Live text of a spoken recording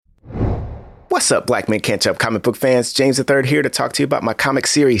What's up, Black Men Can't Jump comic book fans? James III here to talk to you about my comic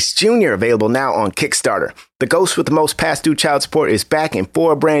series, Junior, available now on Kickstarter. The ghost with the most past due child support is back in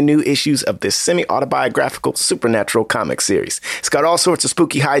 4 brand new issues of this semi-autobiographical supernatural comic series. It's got all sorts of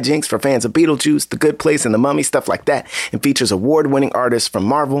spooky hijinks for fans of Beetlejuice, The Good Place, and The Mummy, stuff like that, and features award-winning artists from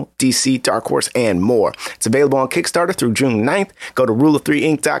Marvel, DC, Dark Horse, and more. It's available on Kickstarter through June 9th. Go to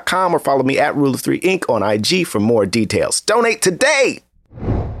rule3inc.com or follow me at rule3inc on IG for more details. Donate today!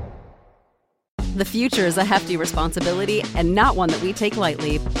 The future is a hefty responsibility and not one that we take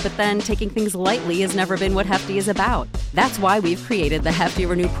lightly. But then taking things lightly has never been what Hefty is about. That's why we've created the Hefty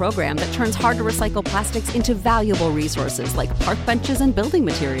Renew program that turns hard-to-recycle plastics into valuable resources like park benches and building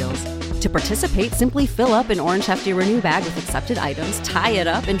materials. To participate, simply fill up an orange Hefty Renew bag with accepted items, tie it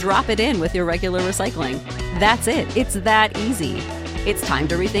up, and drop it in with your regular recycling. That's it. It's that easy. It's time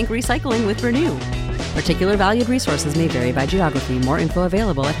to rethink recycling with Renew. Particular valued resources may vary by geography. More info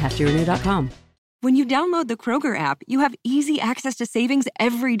available at heftyrenew.com. When you download the Kroger app, you have easy access to savings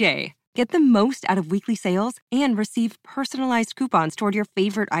every day. Get the most out of weekly sales and receive personalized coupons toward your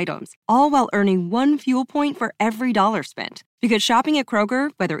favorite items, all while earning 1 fuel point for every $1 spent. Because shopping at Kroger,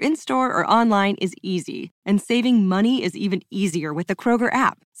 whether in-store or online, is easy. And saving money is even easier with the Kroger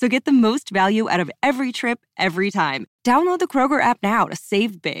app. So get the most value out of every trip, every time. Download the Kroger app now to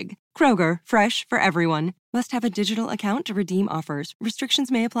save big. Kroger, fresh for everyone. Must have a digital account to redeem offers. Restrictions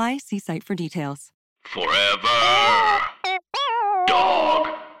may apply. See site for details. Forever. Dog.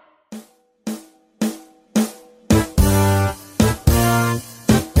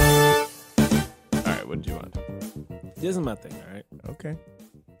 Alright, what did you want? This is my thing, all right? Okay.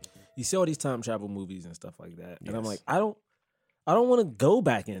 You see all these time travel movies and stuff like that. And I'm Yes. like, I don't want to go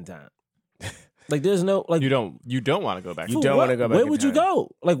back in time. Like there's no like You don't want to go back. You don't want to go back Where in would you time.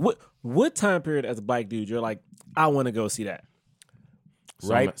 go? Like what time period as a black dude you're like, I want to go see that.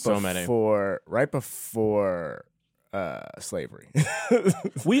 Right many. before slavery.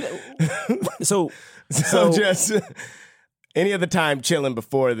 We so just any other time chilling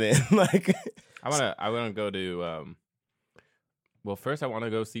before then. Like I wanna go to well, first I want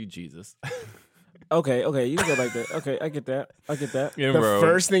to go see Jesus. okay, you can go back there. Okay, I get that. In the Rome.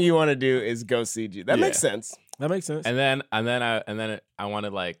 first thing you want to do is go see Jesus. That Yeah. makes sense. That makes sense. And then I want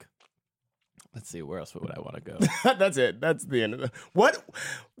to like, let's see, where else would I want to go? That's it. That's the end of the what.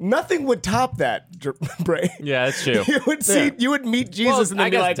 Nothing would top that, Bray. Yeah, that's true. You would see. Yeah. You would meet Jesus and then I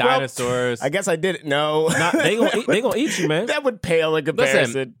be guess like, dinosaurs. Well, I guess I did it. No, They gonna eat you, man. that would pale in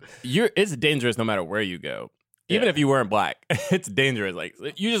comparison. Listen, it's dangerous no matter where you go. Even if you weren't black, it's dangerous. Like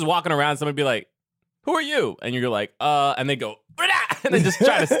you just walking around, somebody be like, "Who are you?" And you're like, and they go, "Brah!" And they just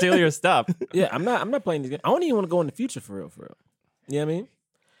try to steal your stuff. Yeah, I'm not playing this game. I don't even want to go in the future for real. You know what I mean?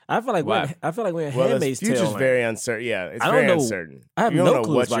 I feel like Why? we're in Well, the Handmaid's Tale. future's land. very uncertain. Yeah, it's I don't very know. uncertain. I have you don't no know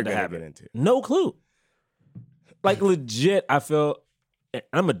clue what what's you're about to gonna happen. get into. No clue. Like legit, I feel.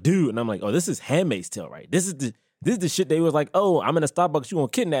 I'm a dude, and I'm like, oh, this is Handmaid's Tale, right? This is the shit they was like, oh, I'm in a Starbucks, you gonna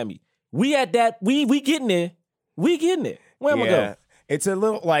kidnap me? We at that, we getting there, Where am I go? It's a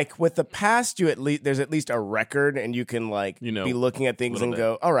little like with the past, there's at least a record, and you can be looking at things and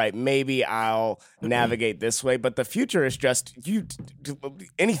go, all right, maybe I'll navigate this way. But the future is just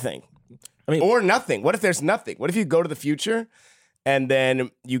anything, or nothing. What if there's nothing? What if you go to the future and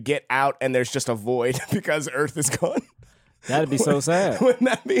then you get out and there's just a void because Earth is gone? That'd be so sad. Wouldn't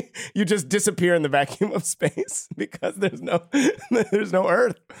that be? You just disappear in the vacuum of space because there's no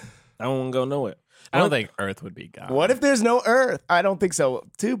Earth. I don't want to go nowhere. I don't think Earth would be gone. What if there's no Earth? I don't think so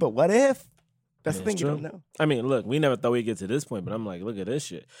too, but what if? That's the thing true. you don't know. I mean, look, we never thought we'd get to this point, but I'm like, look at this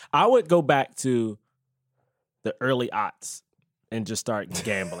shit. I would go back to the early aughts and just start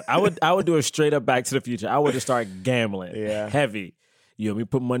gambling. I would do a straight up Back to the Future. I would just start gambling. Yeah. Heavy. You know, we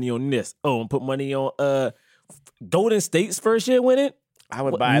put money on this. Oh, and put money on Golden State's first year winning. I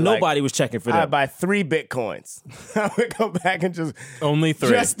would buy nobody was checking for that. I'd buy 3 Bitcoins. I would go back and just Only 3.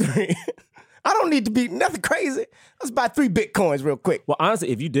 Just 3. I don't need to be nothing crazy. Let's buy 3 Bitcoins real quick. Well, honestly,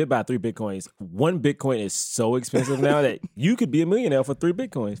 if you did buy 3 Bitcoins, 1 Bitcoin is so expensive now that you could be a millionaire for 3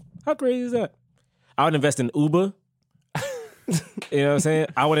 Bitcoins. How crazy is that? I would invest in Uber. You know what I'm saying?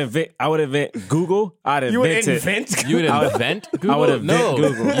 I would invent Google. You would invent? You would invent Google? I would invent no,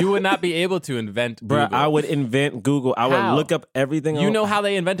 Google. You would not be able to invent Bruh, Google. I would invent Google. I How? would look up everything. You know how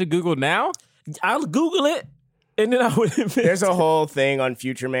they invented Google now? I'll Google it, and then I would invent. There's a whole thing on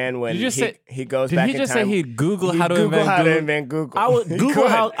Future Man when Did you just say- he goes Did back he in just time. say he'd Google how to Google invent how Google? to invent Google. I would He Google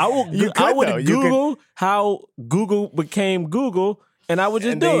could. how I You would could, though. Google how Google became Google, and I would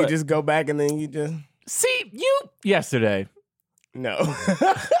just and do then it. you just go back and then you just See, you yesterday. no.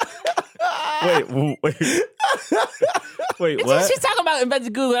 Wait, what? She's talking about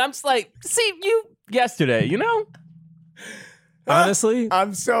invented Google. And I'm just like, see, you yesterday, you know? Honestly,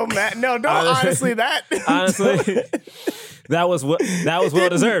 I'm so mad. No, don't honestly that. honestly, that was well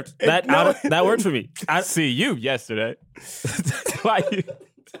deserved. That worked for me. I see you yesterday. Why you?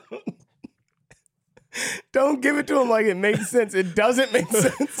 Don't give it to him like it makes sense. It doesn't make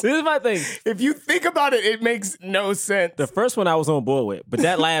sense. This is my thing. If you think about it, it makes no sense. The first one I was on board with, but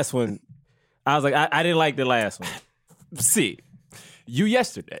that last one, I was like, I didn't like the last one. See, you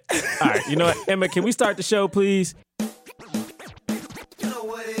yesterday. All right, you know what, Emma? Can we start the show, please?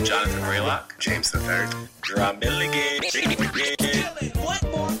 Jonathan Braylock, James III, Drum Milligan. What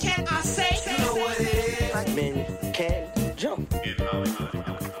more can I say? You know what it is. Black men can't jump. In Hollywood.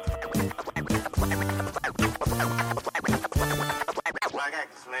 Black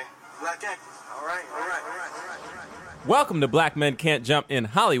actors, man. Black actors. All right. Welcome to Black Men Can't Jump in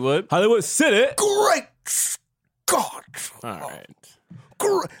Hollywood. Hollywood City. Great Scott. All right.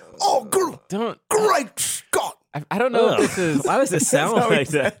 Don't. Great Scott. I don't know if this is. Why does it sound like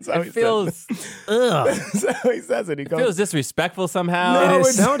that? It feels. Ugh. That's how he says it. He goes, Feels disrespectful somehow. No, And it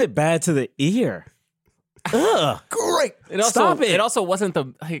it's- sounded bad to the ear. Ugh. great. It also, Stop it. It also wasn't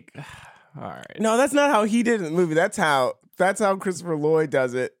the like. All right. No, that's not how he did it in the movie. That's how Christopher Lloyd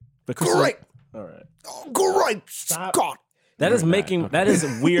does it. Because Great. All right. Great Scott. That is that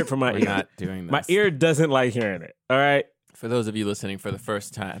is weird for my We're ear. not doing this. My ear doesn't like hearing it. All right. For those of you listening for the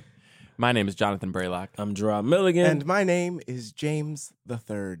first time, my name is Jonathan Braylock. I'm Drum Milligan. And my name is James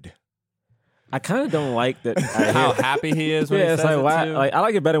III. I kind of don't like that. How happy he is when Yeah, he it's says like, it why, too. like I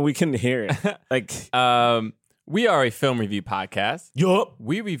like it better when we couldn't hear it. Like, We are a film review podcast. yup.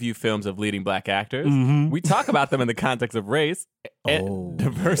 We review films of leading black actors. Mhm. We talk about them in the context of race and Oh.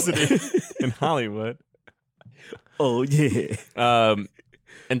 diversity in Hollywood. Oh yeah.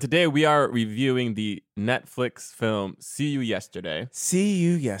 And today we are reviewing the Netflix film See You Yesterday. See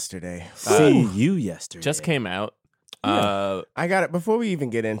you yesterday. See you yesterday. Just came out. I got it. Before we even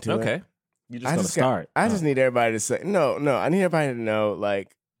get into it, Okay. You I just gonna start. I just need everybody to say no. I need everybody to know.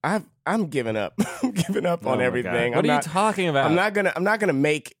 Like I'm giving up. I'm giving up Oh on my everything. God. What are you talking about? I'm not gonna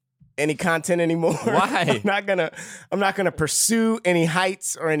make any content anymore. Why? I'm not gonna pursue any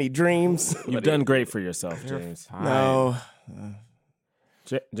heights or any dreams. You've done great for yourself, James. Fine. No,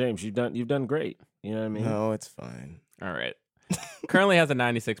 James, you've done great. You know what I mean? no, it's fine. All right. Currently has a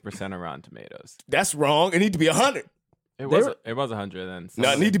 96% on Rotten Tomatoes. That's wrong. It need to be 100. It was 100 then.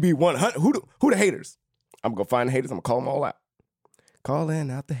 No, it need to be 100. Who the haters? I'm gonna find the haters. I'm gonna call them all out. Calling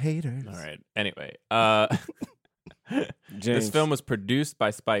out the haters. All right. Anyway, James. this film was produced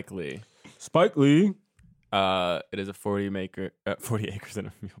by Spike Lee. Spike Lee. It is a 40 acres and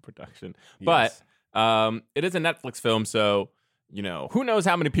a mule production. But it is a Netflix film, so who knows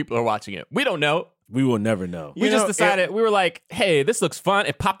how many people are watching it? We don't know. We will never know. We just decided we were like, hey, this looks fun.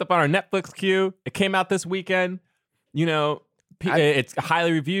 It popped up on our Netflix queue. It came out this weekend. It's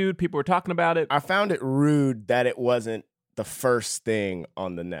highly reviewed. People were talking about it. I found it rude that it wasn't the first thing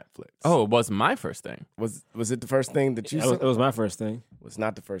on the Netflix. Oh, it wasn't my first thing. Was it the first thing that you It saw? was my first thing. Was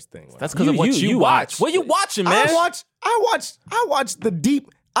not the first thing. That's because of what you watch. What are you watching, man? I watch the deep.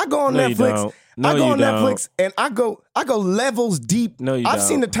 I go on No, you Netflix. don't. No, I go you on don't. Netflix and I go levels deep. No, you I've don't.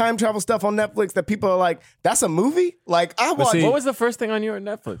 seen the time travel stuff on Netflix that people are like, that's a movie? Like I watch see- What was the first thing on your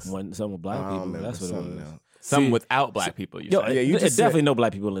Netflix? When some with black I don't people. remember That's what it something was. else. Some See- without black people. You Yo, said. Yeah, you it's just said- definitely no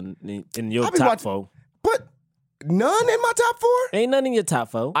black people in your I be top watching- four. But none in my top 4? Ain't none in your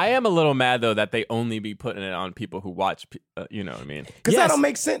top four. I am a little mad though that they only be putting it on people who watch. You know what I mean? Because that don't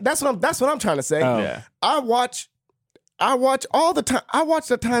make sense. That's what I'm trying to say. Oh. Yeah. I watch all the time. I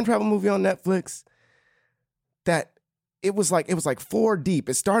watched a time travel movie on Netflix that it was like 4 deep.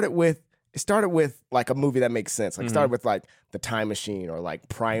 It started with like a movie that makes sense. Like it started with like The Time Machine or like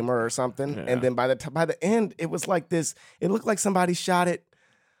Primer or something. Yeah. And then by the end, it was like this. It looked like somebody shot it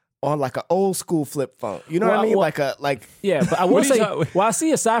on like an old school flip phone. You know what I mean? Like Yeah, but I will What are you say, talking- well, I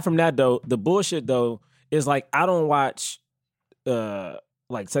see aside from that though, the bullshit though is like I don't watch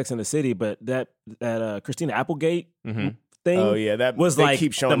like Sex and the City, but that Christina Applegate Mhm. thing. Oh, yeah, that was they like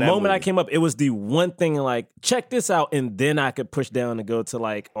keep showing the that moment I movie. came up, it was the one thing like check this out, and then I could push down and go to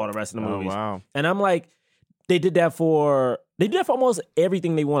like all the rest of the Oh, movies. wow. And I'm like, they did that for almost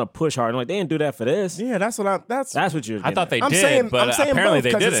everything they want to push hard. And like they didn't do that for this. yeah, that's what That's what you're. I thought they I'm did, saying- but I'm saying apparently both,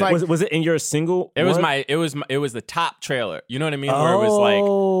 they 'cause it's didn't. like- was it in your single? It was one? it was the top trailer. You know what I mean? Where it was like,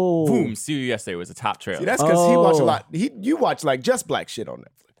 boom, See You Yesterday was the top trailer. See, that's because he watch a Oh. lot. You watch like just black shit on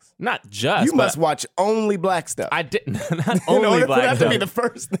Netflix. Not just. You but must watch only black stuff. I didn't. Not in only order for black that to be stuff. the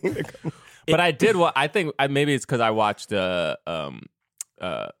first thing to come. But I did. I think maybe it's because I watched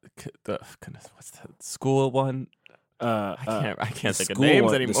goodness, what's the school one? I can't think of names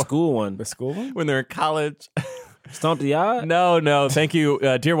one, anymore. The school one. The school one? When they're in college. Stomp the Yard? No, thank you,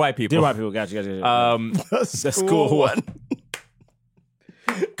 Dear White People. Dear White People, gotcha. The school one.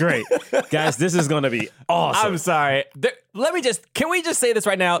 Great. Guys, this is going to be awesome. I'm sorry. Can we just say this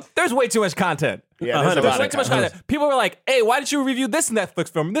right now? There's way too much content. Yeah, there's way too much content. People were like, hey, why didn't you review this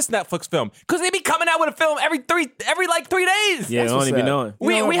Netflix film, Because they be coming out with a film every 3 days. Yeah, I don't even be knowing.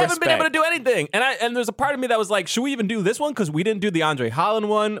 We haven't been able to do anything. And there's a part of me that was like, should we even do this one? Because we didn't do the Andre Holland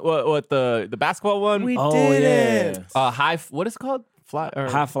one, or the basketball one. We did. What is it called?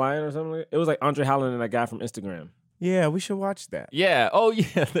 High Flying or something like that? It was like Andre Holland and that guy from Instagram. Yeah, we should watch that. Yeah. Oh,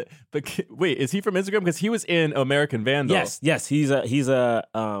 yeah. Wait, is he from Instagram? Because he was in American Vandal. Yes. He's a.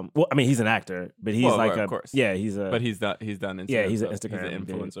 Well, I mean, he's an actor, but he's of course. Yeah, he's a. But he's done Instagram. Yeah, he's an He's Instagram an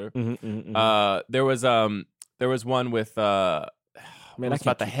influencer. Mm-hmm. There was one with man,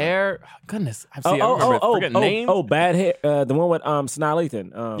 about the hair. Goodness, I forget names. Bad Hair. The one with Sanaa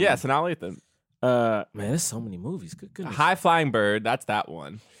Lathan. Yeah, Sanaa Lathan. Man, there's so many movies. Good goodness. High Flying Bird. That's that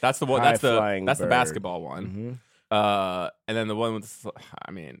one. That's the one. That's the basketball one. Mm-hmm. And then the one with,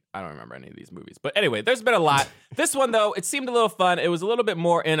 I don't remember any of these movies. But anyway, there's been a lot. This one, though, it seemed a little fun. It was a little bit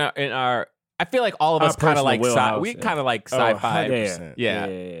more in our I feel like all of us kind of like sci-fi. Yeah.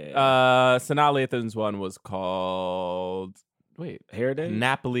 Sanaa Lathan's one was called, Hair Day?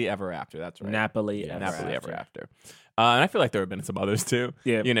 Napoli Ever After. That's right. Napoli Ever After. And I feel like there have been some others, too.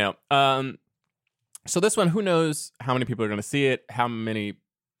 Yeah. You know. So this one, who knows how many people are going to see it, how many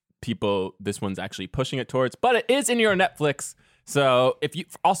people this one's actually pushing it towards, but it is in your Netflix. So if you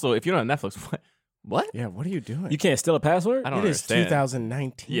don't have Netflix, what? Yeah, what are you doing? You can't steal a password? I don't It is understand.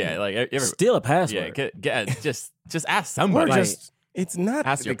 2019. Yeah, like Steal a password. Yeah, just ask somebody. It's not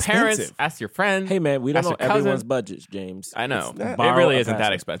ask your expensive. parents, ask your friends. Hey man, we don't ask know your cousin. everyone's budgets, James. I know. not. It really Borrow a isn't that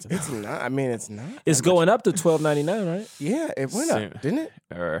password. expensive. It's not. I mean, it's not. It's going up to $12.99, right? Yeah, it went up, didn't it?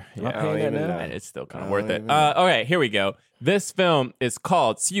 Yeah, paying that now. It's still kind of worth it. All right, here we go. This film is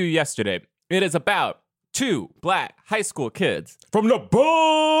called See You Yesterday. It is about 2 black high school kids From the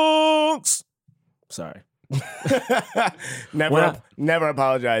Bronx. Sorry. Never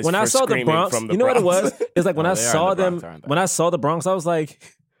apologize. When for I saw the screaming Bronx, from the you know Bronx. what it was? It's like when Oh, I they are in saw the them, Bronx, aren't they? when I saw the Bronx, I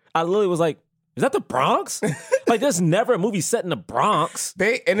literally was like, is that the Bronx? Like, there's never a movie set in the Bronx.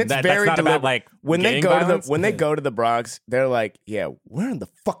 It's That's very not deliberate. about, like, when they gang go violence? to the Bronx, they're like, yeah, we're in the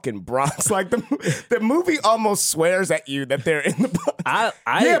fucking Bronx. Like the movie almost swears at you that they're in the Bronx.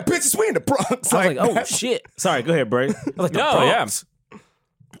 Yeah, bitches, we in the Bronx. I was like, oh shit. Sorry, go ahead, Bray. I was like, the No, Bronx.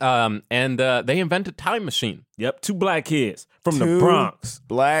 and they invented time machine. Yep, 2 black kids from Two the Bronx.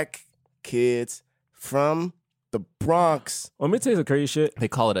 black kids from the Bronx. Let me tell you some crazy shit. They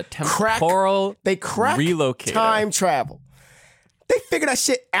call it a temporal They crack relocator. time travel. They figure that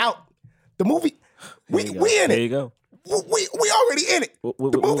shit out. The movie, we in There it. you go. We already in it.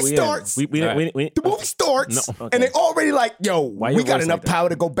 The movie starts. The movie starts, No, and they already like, yo, Why we your got voice enough like that? power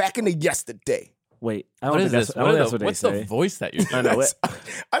to go back into yesterday. Wait, I What don't is think this? that's, I don't think that's what they What's say. the voice that you're I know it.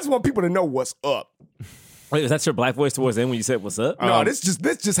 I just want people to know what's up. Wait, is that your black voice towards the end when you said what's up? No, this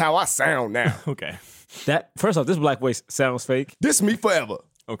just how I sound now. Okay. That first off, this black voice sounds fake. This me forever.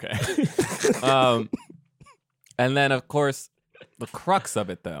 Okay. And then, of course, the crux of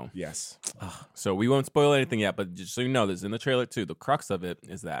it, though. Yes. So we won't spoil anything yet, but just so you know, this is in the trailer too. The crux of it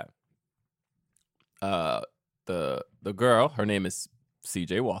is that the girl, her name is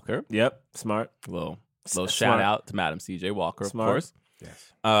C.J. Walker. Yep, smart. Little Smart. shout out to Madam C.J. Walker, Smart. of course.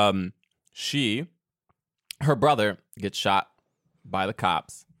 Yes. Her brother gets shot by the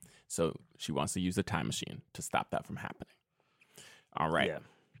cops, so she wants to use the time machine to stop that from happening. All right.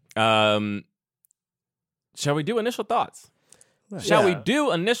 Yeah. Shall we do initial thoughts? Shall we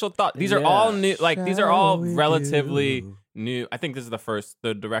do initial thoughts? These are all new. Like these are all relatively new. I think this is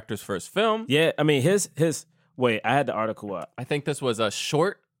the director's first film. Yeah, I mean his. Wait, I had the article up. I think this was a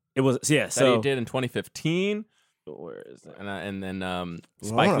short It was that he did in 2015. Where is that? And then I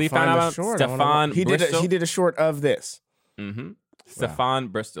Spike wanna Lee find found a out short. Stefan Bristol. He did a short of this. Mm-hmm. Stefan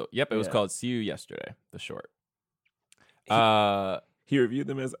Bristol. Yep, it was Yeah. called See You Yesterday, the short. He reviewed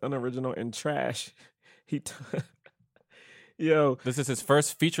them as unoriginal and trash. Yo, This is his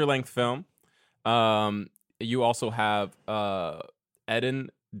first feature-length film. You also have Eden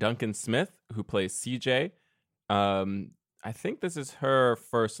Duncan Smith, who plays CJ. I think this is her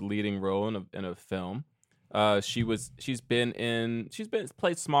first leading role in a film. She's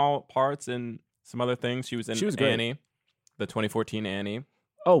played small parts in some other things. She was in great. Annie, the 2014 Annie.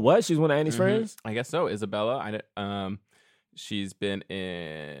 oh what? She's one of Annie's friends. I guess so. Isabella. She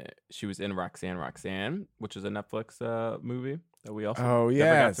was in Roxanne, which is a Netflix movie. that we also Oh never got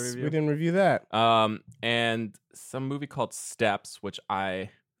yes, to we review. didn't review that. And some movie called Steps, which I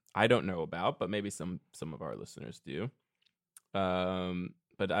don't know about, but maybe some of our listeners do.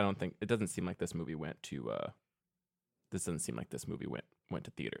 But I don't think it doesn't seem like this movie went to. This doesn't seem like this movie went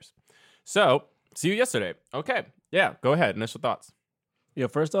to theaters. So see you yesterday. Okay, yeah, go ahead. Initial thoughts. Yeah,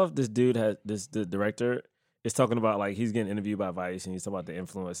 first off, this dude the director is talking about like he's getting interviewed by Vice and he's talking about the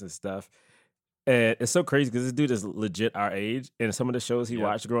influence and stuff. And it's so crazy because this dude is legit our age. And some of the shows he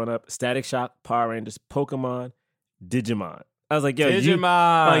watched growing up, Static Shock, Power Rangers, Pokemon, Digimon. I was like, yo,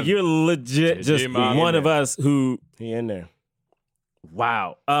 Digimon. you're legit just Digimon. one of us who, He in there.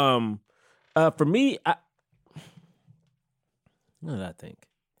 wow. For me, what did I think?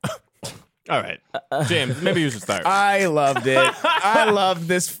 All right, James, maybe you should start. I loved it. I loved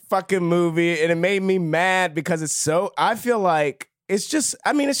this fucking movie, and it made me mad because it's so. I feel like it's just.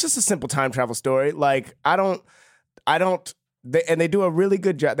 I mean, it's just a simple time travel story. Like I don't. And they do a really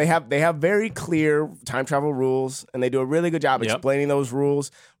good job. They have very clear time travel rules, and they do a really good job explaining those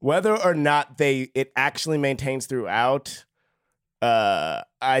rules. Whether or not it actually maintains throughout,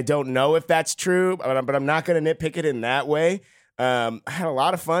 I don't know if that's true, but I'm not going to nitpick it in that way. I had a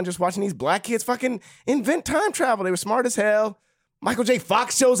lot of fun just watching these black kids fucking invent time travel. They were smart as hell. Michael J.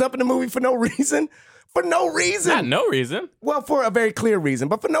 Fox shows up in the movie for no reason. For no reason. Not no reason. Well, for a very clear reason,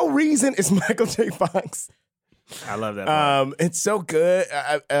 but for no reason, it's Michael J. Fox. I love that part. It's so good.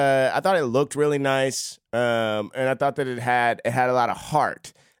 I thought it looked really nice, and I thought that it had a lot of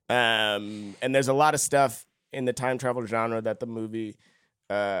heart. And there's a lot of stuff in the time travel genre that the movie,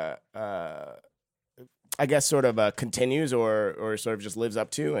 I guess, sort of continues or sort of just lives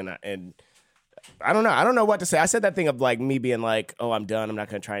up to. And I don't know. I don't know what to say. I said that thing of like me being like, oh, I'm done. I'm not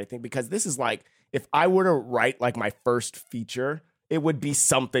going to try anything, because this is like, if I were to write like my first feature, it would be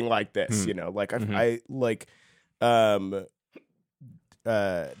something like this. You know, like I like. There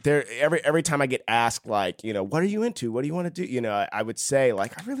every time I get asked, like, you know, what are you into? What do you want to do? You know, I would say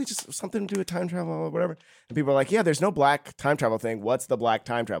like, I really just something to do with time travel or whatever. And people are like, yeah, there's no black time travel thing. What's the black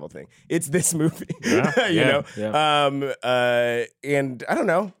time travel thing? It's this movie, you know? Yeah. And I don't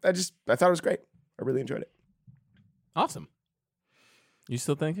know. I thought it was great. I really enjoyed it. Awesome. You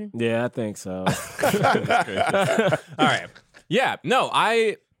still thinking? Yeah, I think so. All right. Yeah. No,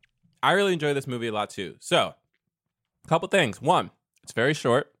 I really enjoy this movie a lot too. So, a couple things. One, it's very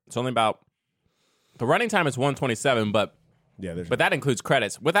short. It's only about, the running time is 127, but that includes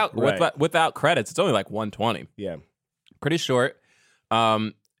credits. Without credits, it's only like 120. Yeah. Pretty short.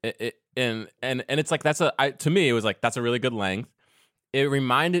 And it's like to me it was like that's a really good length. It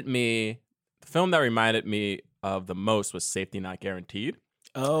reminded me, the film that reminded me of the most was Safety Not Guaranteed.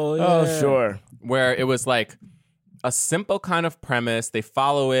 Oh yeah. Oh sure. Where it was like a simple kind of premise. They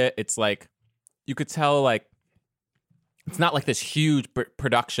follow it. It's like, you could tell like it's not like this huge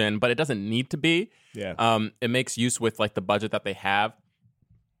production, but it doesn't need to be. Yeah. It makes use with like the budget that they have,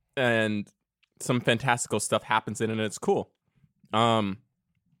 and some fantastical stuff happens in it, and it's cool. I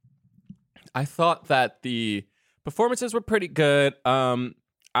thought that the performances were pretty good. I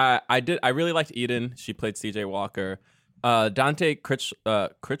really liked Eden. She played CJ Walker. Dante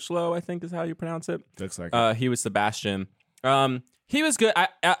Critchlow, I think is how you pronounce it. Looks like he was Sebastian. He was good.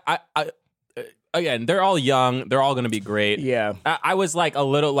 Again, they're all young. They're all going to be great. Yeah. I was like a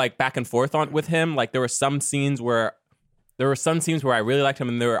little like back and forth with him. Like there were some scenes where I really liked him,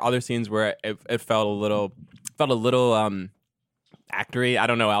 and there were other scenes where it felt a little actory. I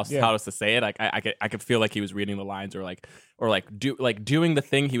don't know how else to say it. Like I could feel like he was reading the lines or doing the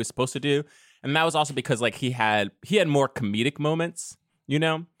thing he was supposed to do. And that was also because like he had more comedic moments, you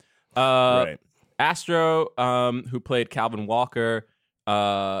know? Right. Astro, who played Calvin Walker,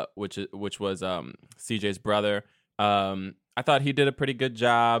 which was CJ's brother. I thought he did a pretty good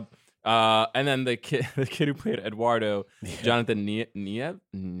job. And then the kid who played Eduardo, Jonathan Nieves.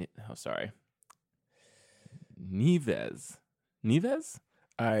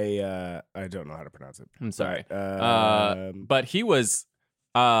 I don't know how to pronounce it. I'm sorry. But he was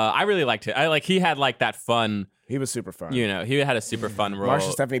I really liked it. He had like that fun. He was super fun. You know, he had a super fun role.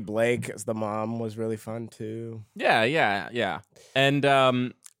 Marsha Stephanie Blake as the mom was really fun too. Yeah. And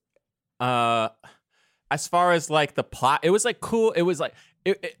as far as like the plot, it was like cool. It was like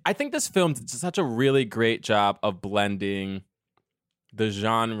I think this film did such a really great job of blending the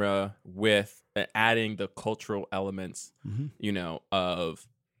genre with adding the cultural elements, you know, of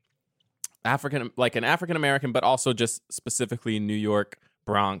an African American, but also just specifically New York,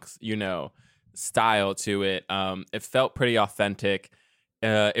 Bronx, you know, style to it. It felt pretty authentic.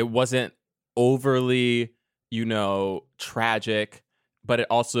 It wasn't overly, you know, tragic, but it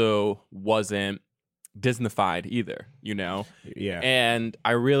also wasn't Disneyfied either, you know? Yeah. And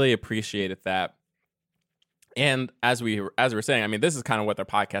I really appreciated that. And as we were saying, I mean, this is kind of what their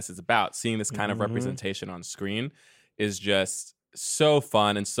podcast is about. Seeing this kind of representation on screen is just so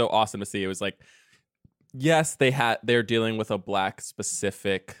fun and so awesome to see. It was like, yes, they're dealing with a Black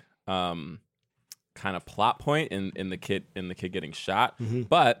specific kind of plot point in the kid getting shot,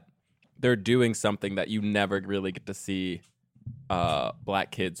 but they're doing something that you never really get to see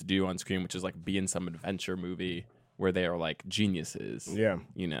Black kids do on screen, which is like be in some adventure movie where they are like geniuses. Yeah.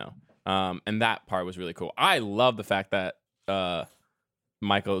 You know. And that part was really cool. I love the fact that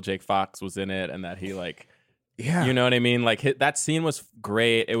Michael J. Fox was in it and that he like, you know what I mean? Like that scene was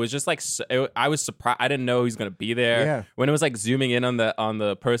great. It was just like I was surprised. I didn't know he was gonna be there. Yeah. When it was like zooming in on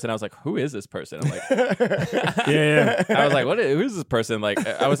the person, I was like, "Who is this person?" I'm like, Yeah. I was like, who is this person? Like,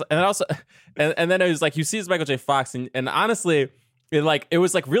 I was, and also, and then it was like you see it's Michael J. Fox, and honestly. It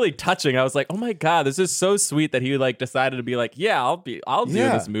was like really touching. I was like, oh my God, this is so sweet that he like decided to be like, yeah, I'll do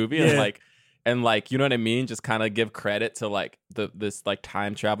this movie. And like, you know what I mean? Just kind of give credit to like this like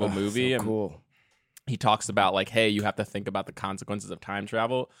time travel movie. So and cool. He talks about like, hey, you have to think about the consequences of time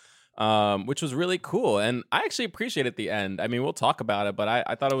travel, which was really cool. And I actually appreciated the end. I mean, we'll talk about it, but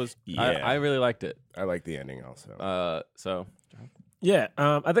I thought it was, I really liked it. I like the ending also. So. Yeah.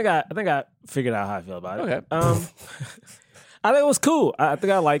 I think I figured out how I feel about it. Okay. I think it was cool. I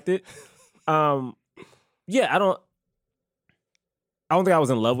think I liked it. Yeah, I don't think I was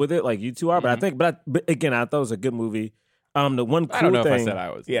in love with it like you two are, but again, I thought it was a good movie. The one cool I don't know thing, if I said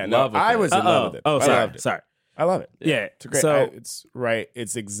I was. Yeah, in no, love with I it. was in love with it. Oh, I sorry, loved it. sorry. I love it. Yeah, It's great. So it's right.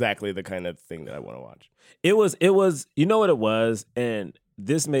 It's exactly the kind of thing that I want to watch. it was. You know what it was, and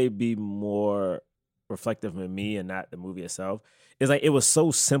this may be more reflective of me and not the movie itself. Is like it was so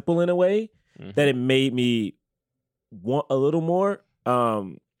simple in a way that it made me want a little more.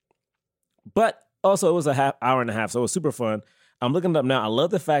 But also it was a hour and a half, so it was super fun. I'm looking it up now. I love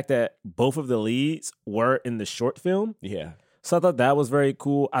the fact that both of the leads were in the short film. Yeah. So I thought that was very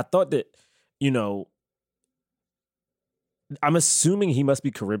cool. I thought that, you know, I'm assuming he must be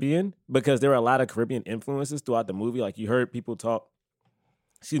Caribbean because there were a lot of Caribbean influences throughout the movie. Like you heard people talk,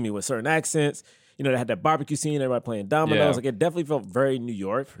 with certain accents. You know, they had that barbecue scene, everybody playing dominoes. Yeah. Like it definitely felt very New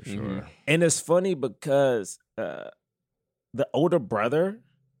York. For sure. And it's funny because the older brother,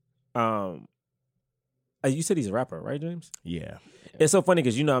 you said he's a rapper, right, James? Yeah. It's so funny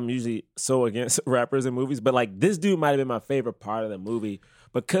because I'm usually so against rappers in movies, but like this dude might have been my favorite part of the movie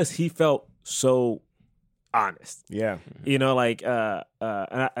because he felt so honest. Yeah. You know, like and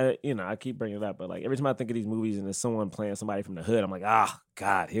I keep bringing it up, but like every time I think of these movies and there's someone playing somebody from the hood, I'm like,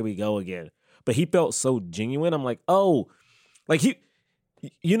 God, here we go again. But he felt so genuine. I'm like, oh, like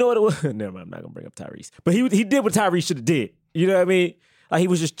you know what it was? Never mind, I'm not gonna bring up Tyrese, but he did what Tyrese should have did. You know what I mean? Like he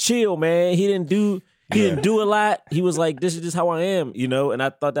was just chill, man. He didn't do a lot. He was like, this is just how I am, you know? And I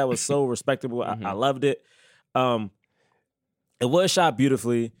thought that was so respectable. I loved it. It was shot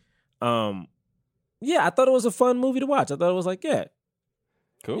beautifully. Yeah, I thought it was a fun movie to watch. I thought it was like, yeah.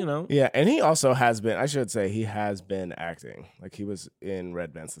 Cool. You know? Yeah, and he also has been, I should say, he has been acting. Like he was in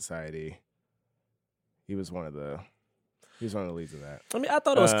Red Band Society. He was one of the leads of that. I mean, I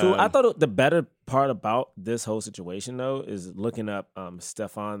thought it was cool. I thought the better part about this whole situation, though, is looking up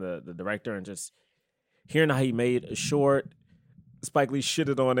Stefan, the director, and just hearing how he made a short. Spike Lee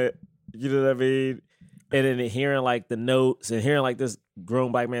shitted on it. You know what I mean? And then hearing like the notes and hearing like this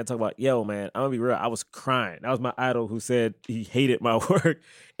grown black man talk about, yo, man, I'm gonna be real. I was crying. That was my idol who said he hated my work.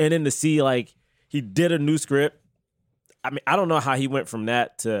 And then to see like he did a new script. I mean, I don't know how he went from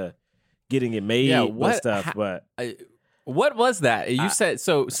that to getting it made and stuff, but what was that? You said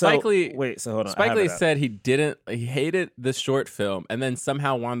so. Spike Lee. Wait, so hold on. Spike Lee said he hated the short film, and then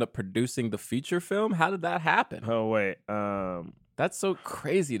somehow wound up producing the feature film. How did that happen? Oh wait, that's so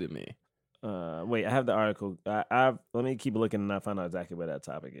crazy to me. Wait, I have the article. Let me keep looking and I find out exactly what that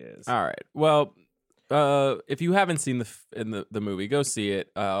topic is. All right. Well, if you haven't seen the movie, go see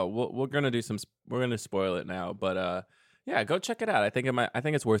it. We're gonna spoil it now, but yeah, go check it out. I think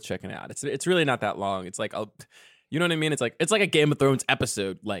it's worth checking out. It's really not that long. It's like you know what I mean? It's like a Game of Thrones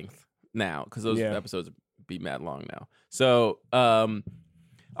episode length now because those episodes be mad long now. So, all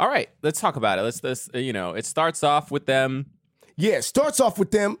right, let's talk about it. Let's it starts off with them. Yeah, it starts off with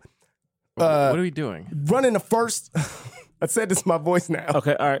them. What are we doing? Running the first. I said this in my voice now.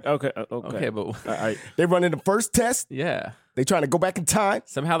 Okay, all right, okay. Okay, but All right. They running the first test. yeah, They trying to go back in time.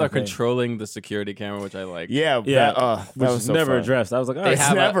 somehow they're controlling the security camera, which I like. Yeah, Yeah, that which was was so never fun. addressed. I was like, all They right.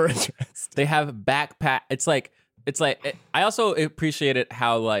 have Never addressed. They have backpack. It's like I also appreciated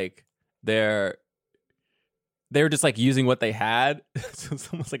how like they're just like using what they had. So it's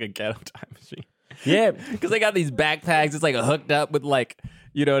almost like a ghetto time machine. Yeah, because they got these backpacks. It's like hooked up with like,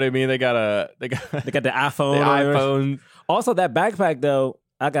 you know what I mean? They got they got the iPhone. the iPhone. Also, that backpack though,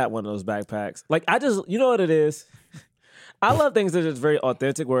 I got one of those backpacks. Like I just, you know what it is? I love things that are just very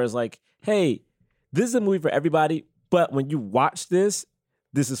authentic. Where it's like, hey, this is a movie for everybody, but when you watch this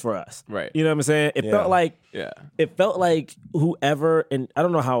is for us. Right. You know what I'm saying? It felt like whoever, and I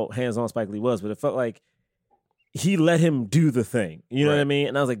don't know how hands-on Spike Lee was, but it felt like he let him do the thing. You know what I mean?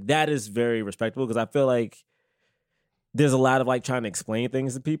 And I was like, that is very respectable because I feel like there's a lot of like trying to explain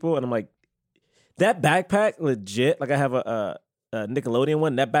things to people. And I'm like, that backpack, legit, like I have a Nickelodeon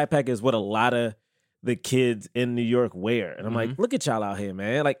one. That backpack is what a lot of the kids in New York wear. And I'm like, look at y'all out here,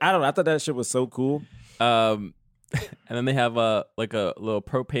 man. Like, I don't know. I thought that shit was so cool. And then they have like a little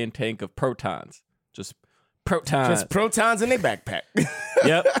propane tank of protons. Just protons. Just protons in their backpack.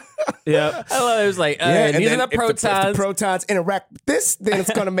 Yep. Yep. I love it. It was like, and these are then the if protons. if the protons interact with this, then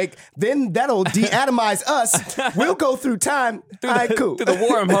it's gonna then that'll deatomize us. We'll go through time. All right, cool. Through the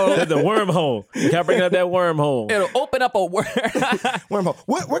wormhole. The wormhole. You kept bringing up that wormhole. It'll open up a Wormhole.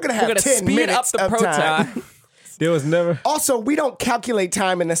 We're gonna have We're gonna 10 speed minutes up the of proton. time. There was never. Also, we don't calculate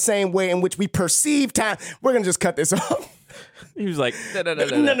time in the same way in which we perceive time. We're gonna just cut this off. He was like, no.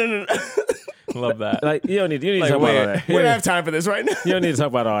 No. Love that. Like, you don't need to Like, talk about all wait. that. We don't have time for this right now. You don't need to talk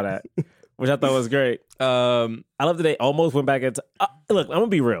about all that, which I thought was great. I love that they almost went back into. Look, I'm gonna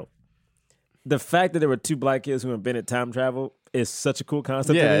be real. The fact that there were two black kids who invented time travel is such a cool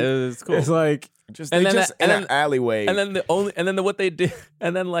concept. Yeah, to me. it's cool. It's like In an alleyway. And then what they did,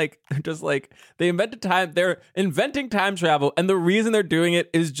 and then like just like they invented time. They're inventing time travel, and the reason they're doing it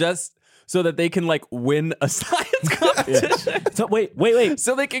is just so that they can like win a science competition. so wait.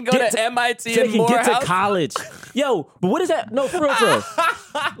 So they can go Get to to- MIT So they and can get to Morehouse. college. Yo, but what is that? No, for real.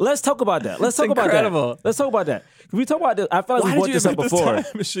 Let's talk about that. Let's talk about incredible. that. Let's talk about that. Can we talk about this? I feel like Why we did brought you this up invent before. time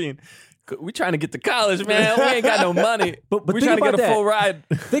machine? We trying to get to college, man. We ain't got no money. But we think trying to get about a that. full ride.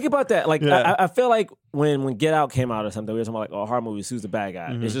 Think about that. Like, Yeah. I feel like when Get Out came out or something, we were talking about like, oh, horror movies, who's the bad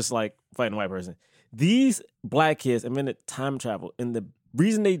guy? It's just like fighting a white person. These black kids invented time travel, and the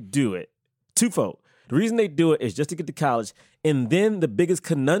reason they do it, twofold. The reason they do it is just to get to college, and then the biggest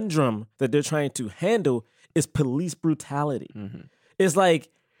conundrum that they're trying to handle is police brutality. It's like,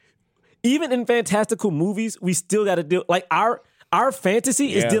 even in fantastical movies, we still got to deal, like our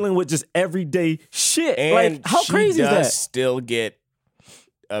fantasy is dealing with just everyday shit. And like, how she crazy is does that? still get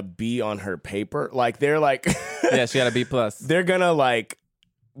a B on her paper. Like they're like, Yeah, she got a B+. they're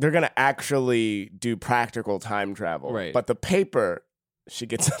gonna actually do practical time travel. Right. But the paper, she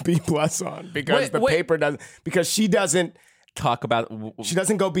gets a B+ on because Wait. paper doesn't. Because she doesn't Talk about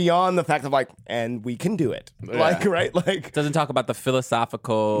go beyond the fact of like, and we can do it. Like right, like doesn't talk about the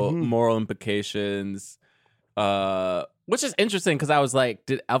philosophical Mm-hmm. moral implications, which is interesting because I was like,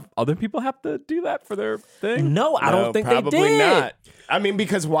 did other people have to do that for their thing? No, I don't think probably they did. not. I mean,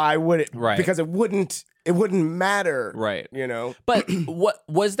 because why would it? Right. Because it wouldn't matter. Right. You know. But what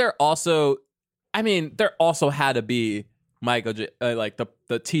was there also? I mean, there also had to be Michael, like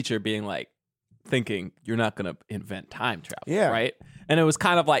the teacher being like, thinking you're not gonna invent time travel, Yeah. right? And it was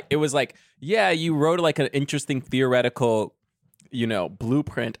kind of like yeah, you wrote like an interesting theoretical,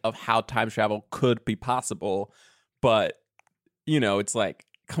 blueprint of how time travel could be possible, but it's like,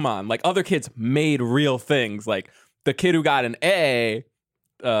 come on, like other kids made real things. Like the kid who got an A,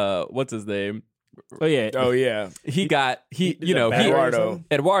 what's his name? Oh yeah. Oh yeah.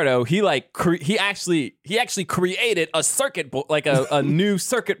 Eduardo, he actually created a circuit board, like a new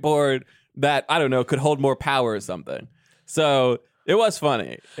circuit board that, I don't know, could hold more power or something. So it was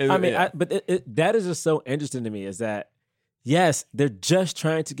funny. That is just so interesting to me is that, yes, they're just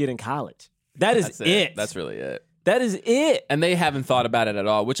trying to get in college. That's it. That's really it. That is it. And they haven't thought about it at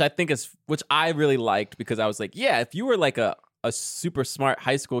all, which I really liked, because I was like, yeah, if you were like a super smart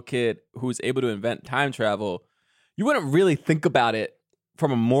high school kid who was able to invent time travel, you wouldn't really think about it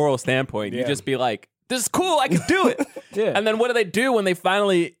from a moral standpoint. You'd just be like, this is cool, I can do it. Yeah. And then what do they do when they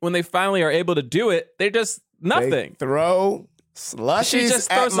finally are able to do it? They just nothing. They throw slushies She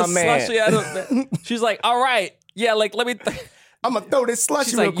just at throws my a man. slushie at him. She's like, all right, yeah, like let me. I'm gonna throw this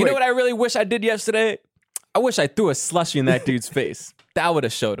slushy She's real like, quick. you know what I really wish I did yesterday? I wish I threw a slushie in that dude's face. That would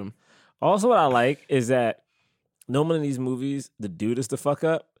have showed him. Also, what I like is that normally in these movies, the dude is the fuck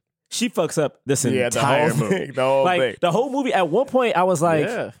up. She fucks up this Yeah, entire the whole movie. thing. The whole like thing. the whole movie. At one point, I was like,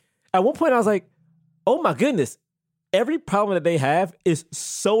 oh my goodness, every problem that they have is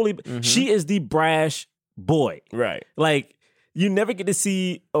solely she is the brash boy. Right. Like you never get to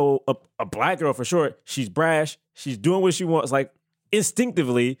see a black girl for sure. She's brash. She's doing what she wants, like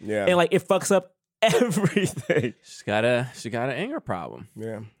instinctively. Yeah. And like it fucks up everything. She got an anger problem.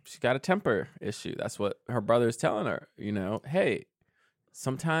 Yeah. She got a temper issue. That's what her brother is telling her. Hey,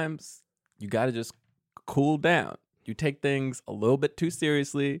 sometimes you got to just cool down. You take things a little bit too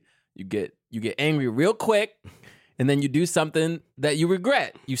seriously. You get angry real quick, and then you do something that you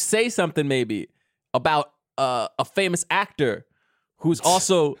regret. You say something maybe about a famous actor who's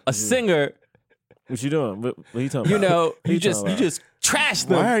also a singer. What you doing? What are you talking about? You just trash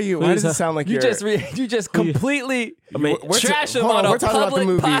them. Why does it sound like you just completely trash them on a public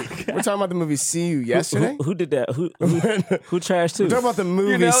podcast? We're talking about the movie See You Yesterday. Who did that? Who trashed who? We're talking about the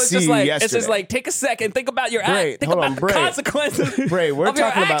movie it's See just You like Yesterday. it's just like take a second, think about your Bray, think hold about on, the Bray. consequences. Bray, we're of your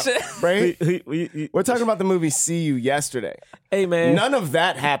talking about action. Bray. We're talking about the movie See You Yesterday. Hey man, None of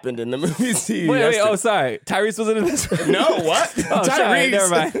that happened in the movie See You Wait, Yesterday. oh sorry, Tyrese wasn't in this. No, what? Oh, sorry,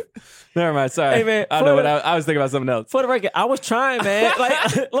 Tyrese. Never mind. Sorry. Hey, man, I don't know, but I was thinking about something else. for the record, I was trying, man.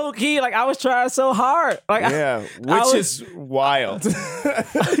 Like low key, like I was trying so hard. Like Yeah, which is wild.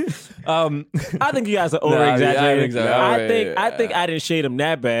 I think you guys are over exaggerating. I think so. I think I didn't shade him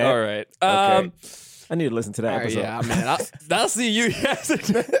that bad. All right. Okay. I need to listen to that episode. Yeah, man. I'll see you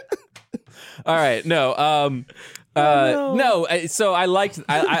yesterday. All right. No. No. So I liked.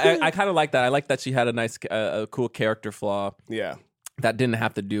 I kind of like that. I like that she had a nice, a cool character flaw. Yeah. That didn't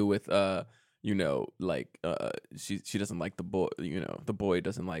have to do with she doesn't like the boy. The boy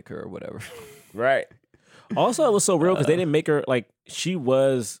doesn't like her or whatever. Right. Also, it was so real because they didn't make her like she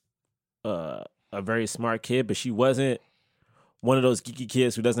was a very smart kid, but she wasn't one of those geeky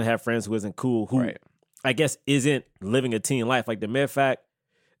kids who doesn't have friends, who isn't cool, who Right. I guess isn't living a teen life. Like the mere fact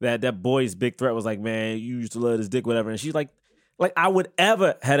that boy's big threat was like, man, you used to love this dick, whatever, and she's like I would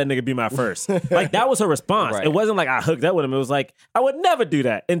ever had a nigga be my first. Like that was her response. Right. It wasn't like I hooked up with him. It was like I would never do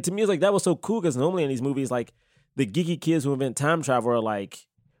that. And to me, it's like that was so cool because normally in these movies, like the geeky kids who invent time travel are like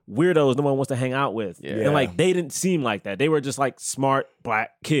weirdos no one wants to hang out with. Yeah. And like they didn't seem like that. They were just like smart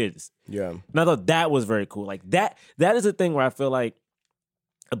black kids. Yeah. And I thought that was very cool. Like that is a thing where I feel like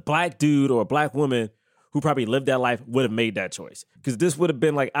a black dude or a black woman who probably lived that life would have made that choice. Because this would have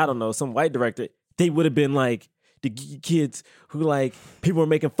been like, I don't know, some white director, they would have been like the geeky kids who like people are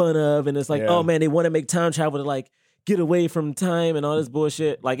making fun of, and it's like, oh man, they want to make time travel to like get away from time and all this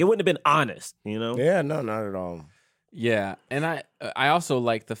bullshit. Like it wouldn't have been honest, you know? Yeah, no, not at all. Yeah, and I also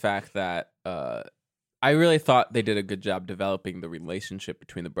like the fact that I really thought they did a good job developing the relationship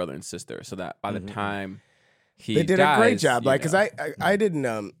between the brother and sister, so that by the time They did a great job. Like, because know. I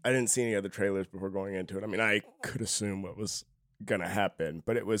didn't see any other trailers before going into it. I mean, I could assume what was gonna happen,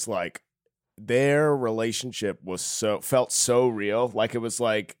 but it was like their relationship felt so real. Like it was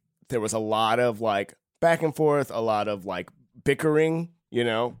like there was a lot of like back and forth, a lot of like bickering,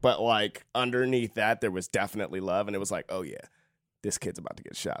 but like underneath that there was definitely love, and it was like, oh yeah, this kid's about to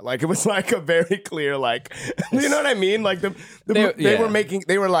get shot. Like it was like a very clear, like, you know what I mean? Like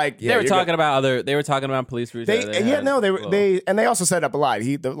they were talking about police brutality. They also set up a lot.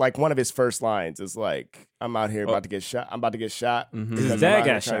 Like one of his first lines is like, I'm out here about to get shot. I'm about to get shot. Mm-hmm. His dad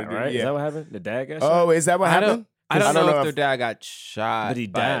got shot, right? Is that what happened? The dad got shot? Oh, is that what happened? I don't know if their dad got shot, but he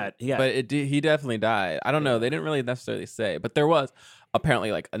died. He definitely died. I don't know. They didn't really necessarily say, but there was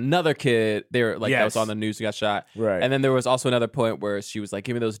apparently like another kid. They were like that was on the news who got shot, right? And then there was also another point where she was like,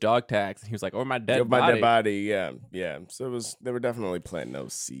 "Give me those dog tags," and he was like, "Oh, my dead body." My dead body. Yeah. So they were definitely planting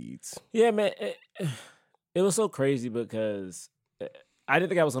those seeds. Yeah, man. It was so crazy because I didn't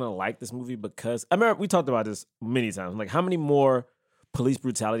think I was gonna like this movie because I remember we talked about this many times. Like, how many more police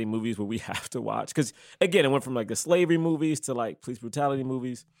brutality movies would we have to watch? Because again, it went from like the slavery movies to like police brutality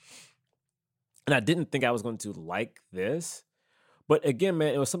movies, and I didn't think I was going to like this. But again,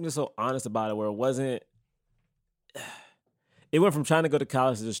 man, it was something so honest about it where it wasn't. It went from trying to go to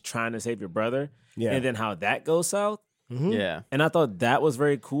college to just trying to save your brother, and then how that goes south. Mm-hmm. Yeah, and I thought that was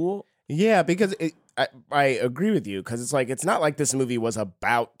very cool. Yeah, because I agree with you because it's like it's not like this movie was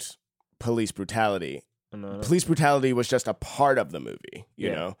about police brutality. No. Police brutality was just a part of the movie,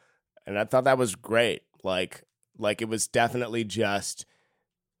 you know, and I thought that was great. Like it was definitely just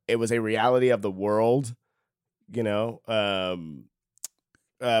it was a reality of the world, you know.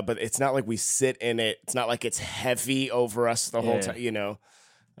 But it's not like we sit in it. It's not like it's heavy over us the whole time, you know.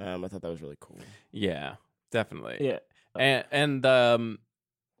 I thought that was really cool. Yeah, definitely. Yeah, and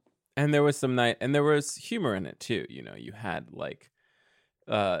there was there was humor in it too. You know, you had like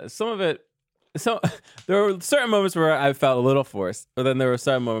some of it. So there were certain moments where I felt a little forced, but then there were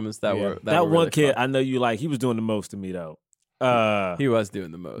certain moments that were that were one really kid fun. I know you like. He was doing the most to me though. He was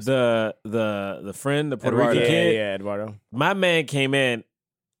doing the most. The friend, the Puerto Rican kid. Yeah, Eduardo. My man came in.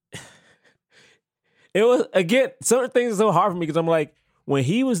 It was again certain things are so hard for me because I'm like, when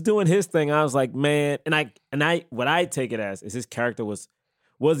he was doing his thing, I was like, man, and I what I take it as is his character was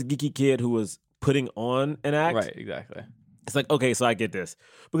a geeky kid who was putting on an act. Right, exactly. It's like, okay, so I get this.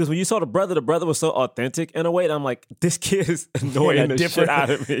 Because when you saw the brother was so authentic in a way, and I'm like, this kid is annoying the shit out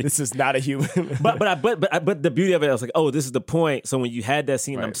of me. This is not a human. but the beauty of it, I was like, oh, this is the point. So when you had that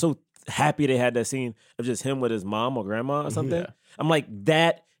scene, Right. I'm so happy they had that scene of just him with his mom or grandma or something. Yeah. I'm like,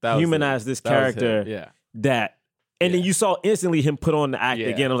 that was humanized this That was character. it, yeah. That. And then Yeah. you saw instantly him put on the act Yeah.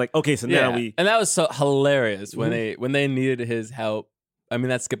 again. I was like, okay, so now we. And that was so hilarious when they needed his help. I mean,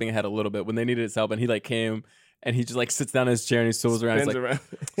 that's skipping ahead a little bit. When they needed his help, and he like came and he just like sits down in his chair and he swivels around. He's Spins like, around.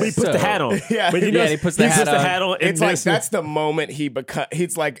 When he puts the hat on. Yeah. But Yeah, he puts the hat on. and It's like this- that's the moment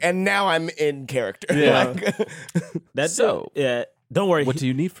he's like, and now I'm in character. Yeah. Like, That's So- yeah. Don't worry. what do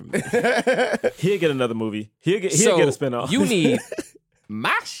you need from me? He'll get another movie. He'll get a spinoff. You need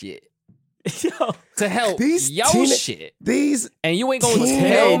my shit Yo, to help These your teen- shit, these and you ain't gonna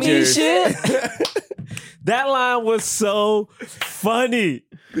tell me teenagers. shit. that line was so funny.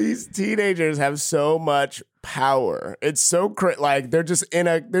 these teenagers have so much power. It's so like they're just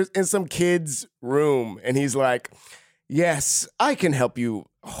they're in some kid's room, and he's like, "Yes, I can help you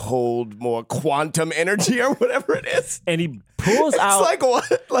hold more quantum energy or whatever it is." And he pulls It's out. like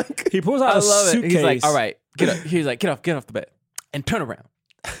what? Like He pulls out I a love it. suitcase. He's like, all right, get up. He's like, get off the bed and turn around.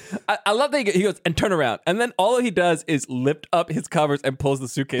 I love that he goes and turn around, and then all he does is lift up his covers and pulls the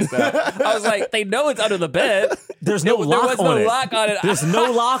suitcase out. I was like, they know it's under the bed. There's no there lock was on no it. lock on it. There's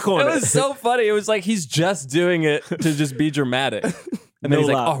no lock on it. It was so funny. It was like he's just doing it to just be dramatic, and then No he's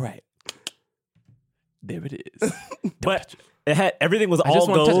like, lock. all right, there it is. But it had everything was just all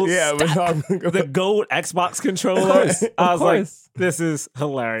wanna touch it. gold. yeah, it was all- The gold Xbox controller. course, I of was like, course. this is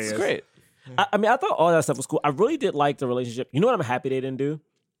hilarious. It's great. I mean, I thought all that stuff was cool. I really did like the relationship. You know what I'm happy they didn't do?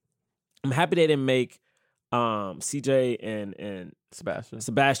 I'm happy they didn't make CJ and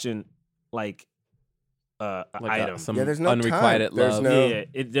Sebastian like an item. Some Yeah, there's no unrequited time. There's love. no- yeah,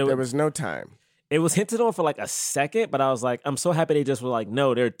 there was no time. it was hinted on for like a second, but I was like, I'm so happy they just were like,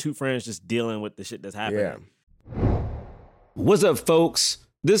 no, they're two friends just dealing with the shit that's happening. Yeah. What's up, folks?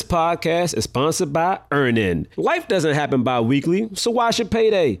 This podcast is sponsored by Earnin. Life doesn't happen bi-weekly, so why should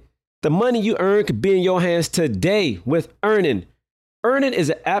payday? The money you earn could be in your hands today with Earnin. Earnin is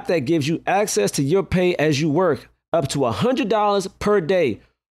an app that gives you access to your pay as you work, up to $100 per day,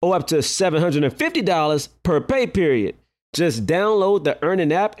 or up to $750 per pay period. Just download the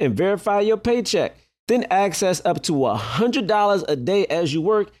Earnin app and verify your paycheck. Then access up to $100 a day as you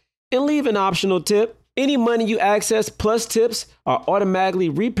work and leave an optional tip. Any money you access plus tips are automatically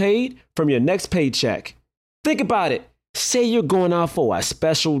repaid from your next paycheck. Think about it. Say you're going out for a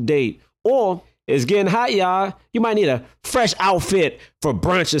special date, or it's getting hot, y'all. You might need a fresh outfit for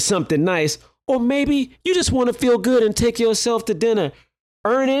brunch or something nice, or maybe you just want to feel good and take yourself to dinner.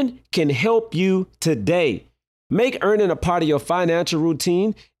 Earnin can help you today. Make Earnin a part of your financial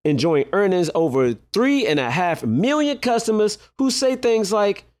routine and join Earnin's over 3.5 million customers who say things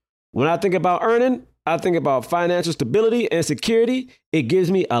like, when I think about Earnin, I think about financial stability and security. It gives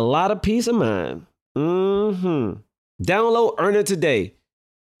me a lot of peace of mind. Download Earnin today.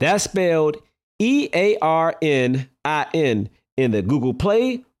 That's spelled EARNIN in the Google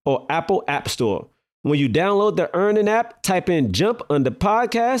Play or Apple App Store. When you download the Earnin app, type in Jump Under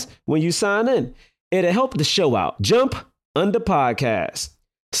Podcast when you sign in. It'll help the show out. Jump Under Podcast.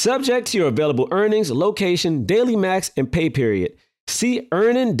 Subject to your available earnings, location, daily max, and pay period. See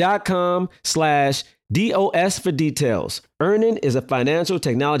earnin.com/DOS for details. Earnin is a financial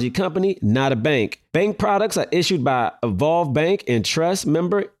technology company, not a bank. Bank products are issued by Evolve Bank and Trust,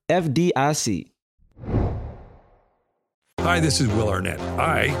 member FDIC. Hi, this is Will Arnett.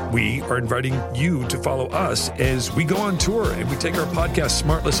 We are inviting you to follow us as we go on tour and we take our podcast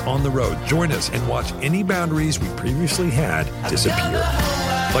Smartless on the road. Join us and watch any boundaries we previously had disappear.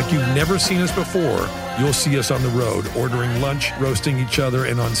 Like you've never seen us before, you'll see us on the road, ordering lunch, roasting each other,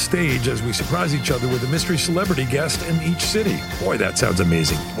 and on stage as we surprise each other with a mystery celebrity guest in each city. Boy, that sounds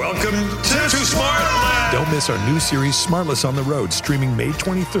amazing. Welcome to Smartland! Don't miss our new series, Smartless on the Road, streaming May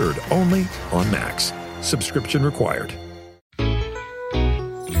 23rd, only on Max. Subscription required.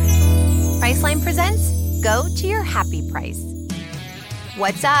 Priceline presents Go to Your Happy Price.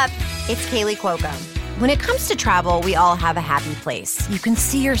 What's up? It's Kaylee Cuoco. When it comes to travel, we all have a happy place. You can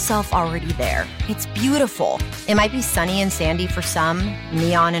see yourself already there. It's beautiful. It might be sunny and sandy for some,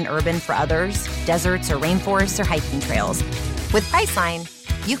 neon and urban for others, deserts or rainforests or hiking trails. With Priceline,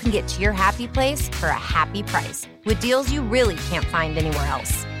 you can get to your happy place for a happy price with deals you really can't find anywhere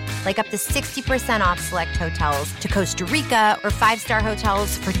else. Like up to 60% off select hotels to Costa Rica or 5-star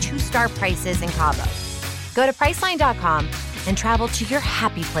hotels for 2-star prices in Cabo. Go to Priceline.com and travel to your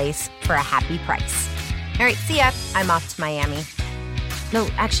happy place for a happy price. All right, see ya. I'm off to Miami. No,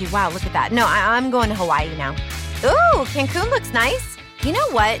 actually, wow, look at that. No, I'm going to Hawaii now. Ooh, Cancun looks nice. You know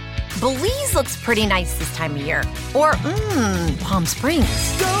what? Belize looks pretty nice this time of year. Or, Palm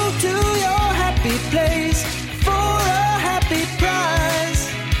Springs. Go to your happy place for a happy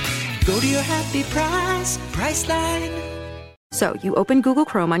price. Go to your happy price, Priceline. So you open Google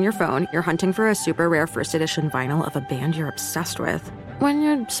Chrome on your phone, you're hunting for a super rare first edition vinyl of a band you're obsessed with, when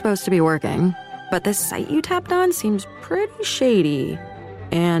you're supposed to be working. But this site you tapped on seems pretty shady.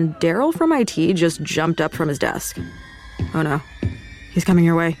 And Daryl from IT just jumped up from his desk. Oh no, he's coming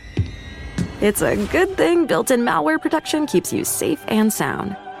your way. It's a good thing built-in malware protection keeps you safe and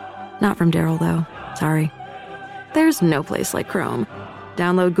sound. Not from Daryl, though. Sorry. There's no place like Chrome.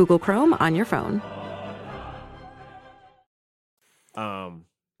 Download Google Chrome on your phone.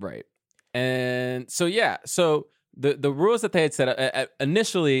 Right. And so, yeah. So the rules that they had set up,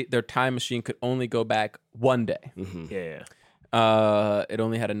 initially, their time machine could only go back one day. Mm-hmm. Yeah. It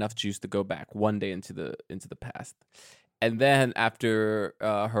only had enough juice to go back one day into the past. And then after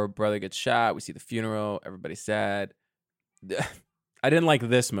her brother gets shot, we see the funeral. Everybody's sad. I didn't like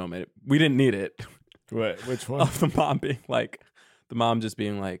this moment. We didn't need it. What? Which one? Of the mom being like, the mom just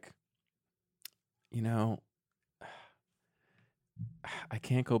being like, you know, I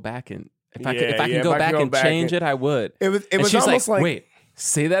can't go back and if I can go back and change it, I would. It was she's almost like, wait,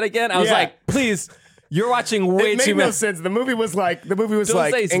 say that again. I was like, please. You're watching way it made too no much. sense. The movie was like,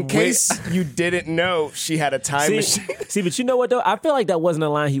 in case you didn't know, she had a time machine. See, but you know what though? I feel like that wasn't a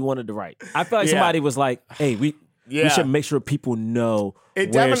line he wanted to write. I feel like somebody was like, "Hey, we should make sure people know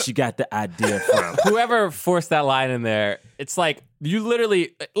where she got the idea from." Whoever forced that line in there, it's like you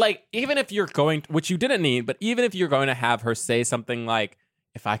literally like even if you're going, which you didn't need, but even if you're going to have her say something like,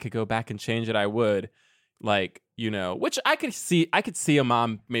 "If I could go back and change it, I would," like. You know, which I could see a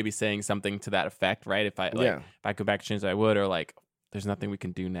mom maybe saying something to that effect, right? If I go back and change it, I would, or like, there's nothing we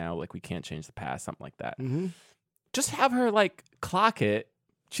can do now, like we can't change the past, something like that. Mm-hmm. Just have her like clock it.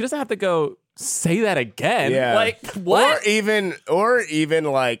 She doesn't have to go say that again. Yeah. Like what? Or even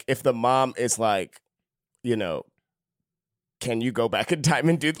like if the mom is like, you know, can you go back in time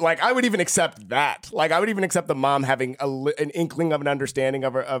and do like I would even accept that. Like I would even accept the mom having an inkling of an understanding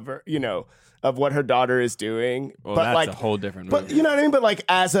of her, you know. Of what her daughter is doing, well, but that's like a whole different movie. But you know what I mean. But like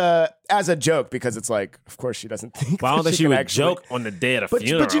as a joke, because it's like, of course she doesn't think. Well, I don't think she would actually joke on the day of the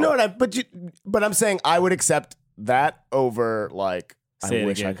funeral. But you know what? But I'm saying I would accept that over like I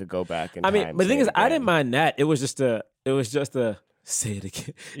wish I could go back in time. I mean, but the thing is, I didn't mind that. It was just a say it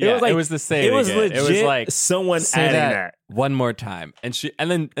again. Yeah, it was the say it again. Legit. It was like someone say adding that one more time, and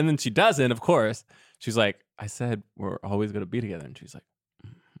then she doesn't. Of course, she's like, I said we're always going to be together, and she's like.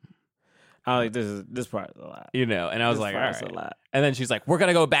 I like this part is a lot, you know, and I was like, all right. A lot. And then she's like, we're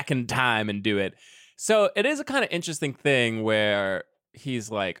gonna go back in time and do it. So it is a kind of interesting thing where he's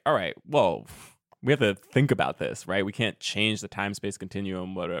like, all right, well, we have to think about this, right? We can't change the time space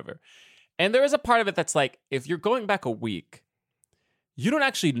continuum, whatever. And there is a part of it that's like, if you're going back a week, you don't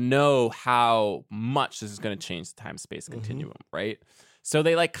actually know how much this is going to change the time space continuum, right? So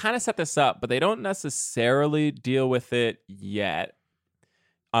they like kind of set this up, but they don't necessarily deal with it yet.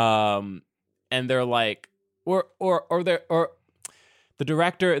 And they're like, or the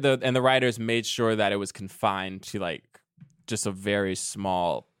director and the writers made sure that it was confined to like just a very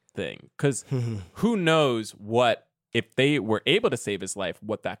small thing. Because who knows what, if they were able to save his life,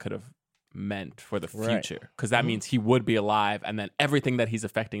 what that could have meant for the future. Because that means he would be alive, and then everything that he's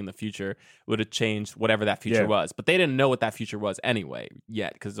affecting in the future would have changed whatever that future was. But they didn't know what that future was anyway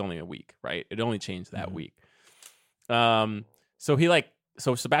yet, because it's only a week, right? It only changed that week.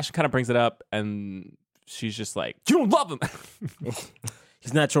 So Sebastian kind of brings it up, and she's just like, "You don't love him.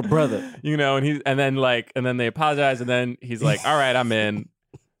 He's not your brother." You know, and then they apologize, and then he's like, "All right, I'm in."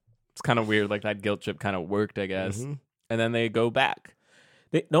 It's kind of weird, like that guilt trip kind of worked, I guess. Mm-hmm. And then they go back.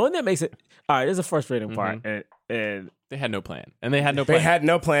 No one that makes it. All right, there's a frustrating part, and they had no plan, and they had no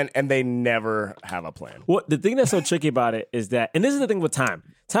and they never have a plan. Well, the thing that's so tricky about it is that, and this is the thing with time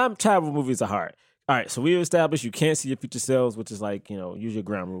travel movies are hard. All right, so we established you can't see your future selves, which is like, you know, usually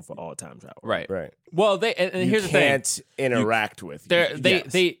ground rule for all time travel. Right. Well, here's the thing: can't interact with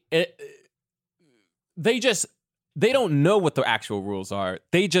you. They don't know what the actual rules are.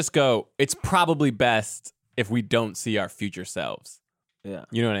 They just go, it's probably best if we don't see our future selves. Yeah,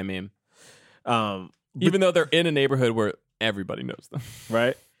 you know what I mean. Even though they're in a neighborhood where everybody knows them,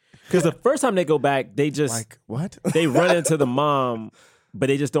 right? Because the first time they go back, they just like what? They run into the mom but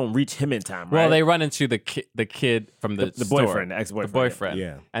they just don't reach him in time, right? Well, they run into the kid from the store, boyfriend, the ex-boyfriend. the boyfriend.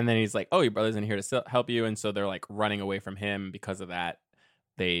 Yeah. And then he's like, "Oh, your brother's in here to help you," and so they're like running away from him because of that.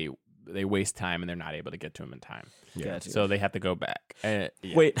 They waste time and they're not able to get to him in time. Yeah. Gotcha. So they have to go back. Yeah.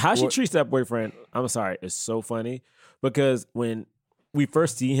 Wait, how she treats that boyfriend? I'm sorry, it's so funny because when we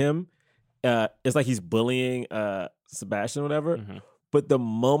first see him, it's like he's bullying Sebastian or whatever. Mm-hmm. But the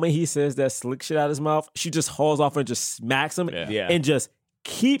moment he says that slick shit out of his mouth, she just hauls off and just smacks him and just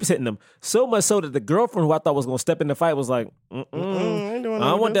keeps hitting him. So much so that the girlfriend who I thought was going to step in the fight was like, I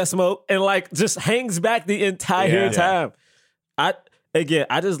don't want that smoke. And like just hangs back the entire time. I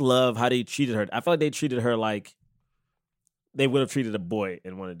just love how they treated her. I feel like they treated her like they would have treated a boy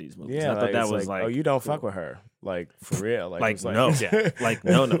in one of these movies. Yeah, I thought that was like, oh, you don't fuck with her. Like, for real. Like no. Like,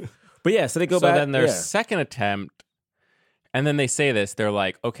 no. But yeah, so they go back. So then their second attempt, and then they say this, they're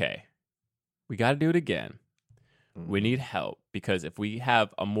like, okay, we got to do it again. We need help because if we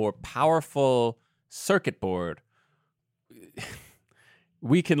have a more powerful circuit board,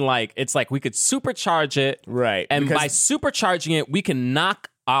 we can it's like we could supercharge it. Right. And by supercharging it, we can knock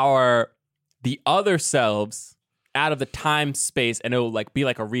the other selves out of the time space and it'll like be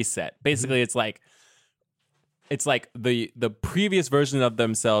like a reset. Basically, it's like the previous version of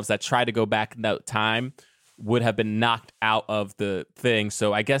themselves that tried to go back in that time would have been knocked out of the thing.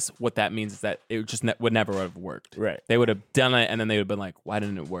 So I guess what that means is that it just would never have worked. Right. They would have done it and then they would have been like, why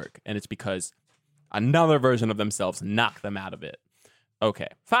didn't it work? And it's because another version of themselves knocked them out of it. Okay,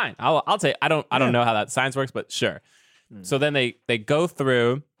 fine. I'll take. I don't know how that science works, but sure. So then they go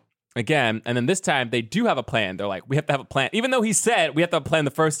through again, and then this time they do have a plan. They're like, we have to have a plan, even though he said we have to have a plan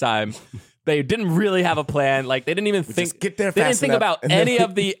the first time. They didn't really have a plan. Like they didn't even think. Get there they fast didn't think enough, about any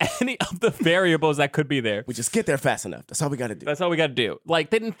of the variables that could be there. We just get there fast enough. That's all we got to do. That's all we got to do. Like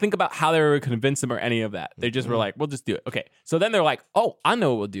they didn't think about how they were going to convince him or any of that. They just were like, we'll just do it. Okay. So then they're like, oh, I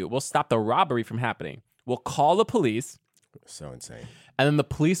know what we'll do. We'll stop the robbery from happening. We'll call the police. So insane. And then the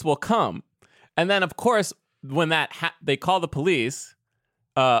police will come. And then, of course, when they call the police,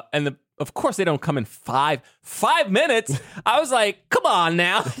 of course they don't come in 5 minutes. I was like, come on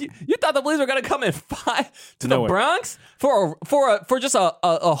now. You thought the police were going to come in 5 to the Bronx for just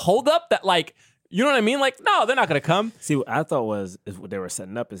a holdup that like, you know what I mean? Like, no, they're not going to come. See, what I thought was what they were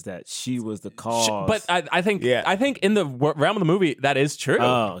setting up is that she was the cause. But I think in the realm of the movie, that is true.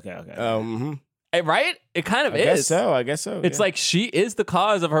 Oh, okay. Right? It kind of I guess so. It's like she is the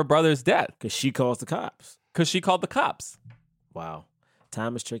cause of her brother's death. Because she calls the cops. Because she called the cops. Wow.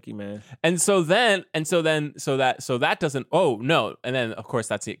 Time is tricky, man. So that doesn't, oh no. And then of course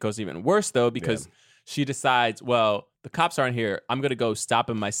it goes even worse though, because she decides, well, the cops aren't here. I'm going to go stop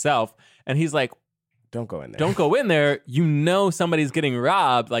him myself. And he's like, don't go in there. Don't go in there. You know somebody's getting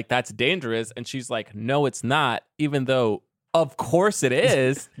robbed. Like that's dangerous. And she's like, no, it's not. Even though of course it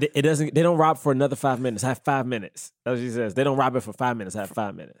is. It doesn't. They don't rob for another 5 minutes. Have 5 minutes. That's what she says. They don't rob it for 5 minutes. Have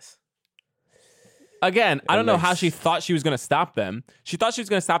 5 minutes. Again, I don't know how she thought she was going to stop them. She thought she was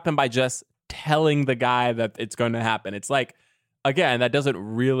going to stop them by just telling the guy that it's going to happen. It's like, again, that doesn't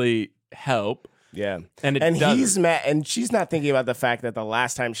really help. Yeah. And he's mad, and she's not thinking about the fact that the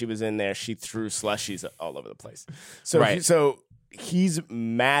last time she was in there, she threw slushies all over the place. So he's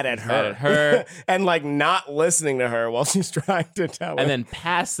mad at her, and like not listening to her while she's trying to tell him. And then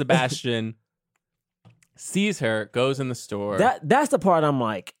past Sebastian sees her, goes in the store. That's the part I'm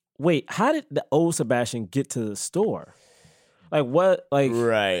like, wait, how did the old Sebastian get to the store? Like what? Like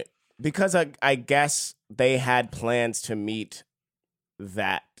right. Because I guess they had plans to meet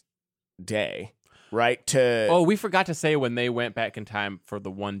that day. Right? Oh, we forgot to say when they went back in time for the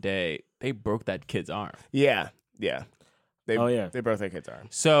one day, they broke that kid's arm. Yeah. They broke that kid's arm.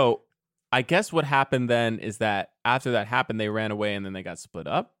 So I guess what happened then is that after that happened, they ran away and then they got split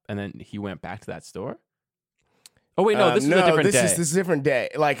up and then he went back to that store. Oh wait, no, this is a different day. This is a different day.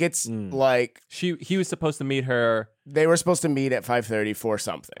 Like it's like he was supposed to meet her. They were supposed to meet at 5:30 for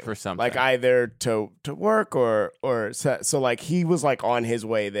something. Like either to work or so like he was like on his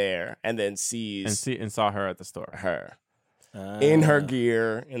way there and then saw her at the store. Her in her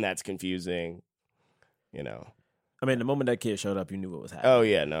gear, and that's confusing. You know. I mean, the moment that kid showed up, you knew what was happening. Oh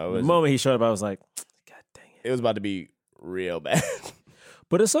yeah, no. The moment he showed up, I was like, God dang it. It was about to be real bad.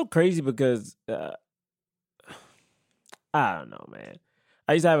 But it's so crazy because I don't know, man.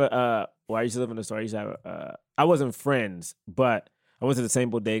 I used to have I used to live in the store. I used to have I wasn't friends, but I went to the same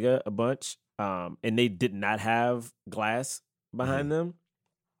bodega a bunch, and they did not have glass behind them.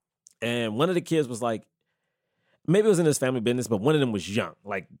 And one of the kids was like, maybe it was in his family business, but one of them was young.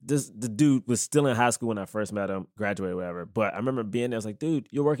 Like the dude was still in high school when I first met him, graduated, whatever. But I remember being there. I was like, dude,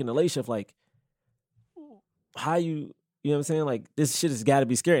 you're working the late shift. Like, how you You know what I'm saying? Like, this shit has got to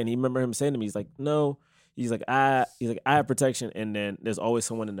be scary. And he remember him saying to me, he's like, no. He's like, I have protection, and then there's always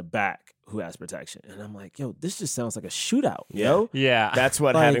someone in the back who has protection. And I'm like, yo, this just sounds like a shootout, yo. Yeah. That's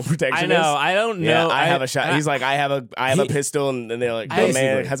what Like, having protection I know. is. I don't know. Yeah, I have a shot. He's like, I have a pistol, and they're like, the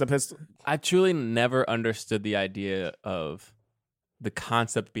man has a pistol. I truly never understood the idea of the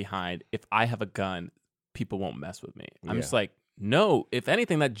concept behind if I have a gun, people won't mess with me. I'm just like, no. If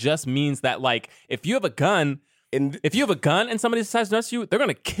anything, that just means that, like, if you have a gun, if you have a gun and somebody decides to mess you, they're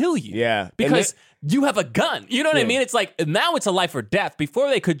gonna kill you. Yeah, because you have a gun. You know what I mean? It's like now it's a life or death. Before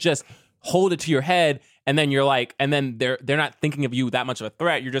they could just hold it to your head, and then you're like, and then they're not thinking of you that much of a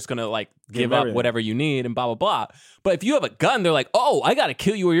threat. You're just gonna like give up whatever you need and blah blah blah. But if you have a gun, they're like, oh, I gotta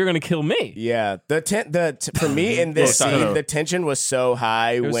kill you or you're gonna kill me. Yeah, for me in this scene, the tension was so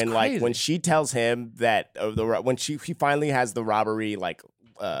high when she tells him that when he finally has the robbery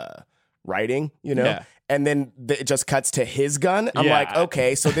writing, you know. Yeah. And then it just cuts to his gun. I'm like,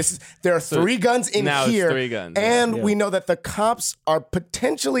 okay, so there are 3 guns in now here, it's 3 guns. And we know that the cops are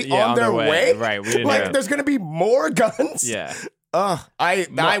potentially on their way. Right, we didn't like, there's gonna be more guns. Yeah. I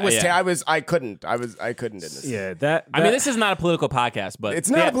couldn't in this. Yeah, that I mean, this is not a political podcast, but it's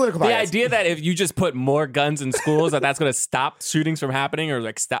not a political podcast. The idea that if you just put more guns in schools, that's going to stop shootings from happening, or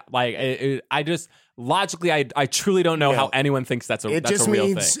like stop, like I just logically, I truly don't know how anyone thinks that's a real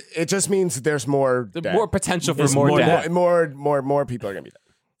thing. It just means there's more potential for more death. More people are gonna be dead.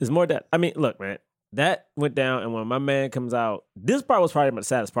 There's more death. I mean, look, man, that went down, and when my man comes out, this part was probably the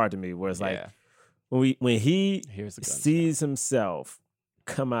saddest part to me, where it's like. When he sees himself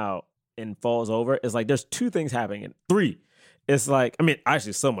come out and falls over, it's like there's 2 things happening. And 3, it's like, I mean,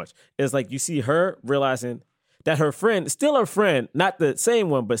 actually so much. It's like you see her realizing that her friend, still her friend, not the same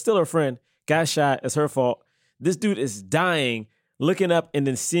one, but still her friend, got shot. It's her fault. This dude is dying, looking up and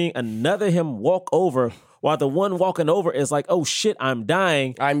then seeing another him walk over, while the one walking over is like, oh shit, I'm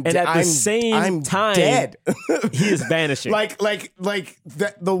dying. And at the same time, dead. He is vanishing. Like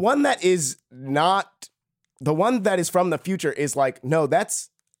the one that is not, the one that is from the future is like, no,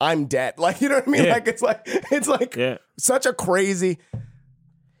 I'm dead. Like, you know what I mean? Yeah. Like, it's like such a crazy.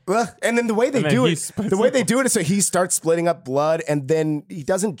 And then the way they do it is so he starts splitting up blood, and then he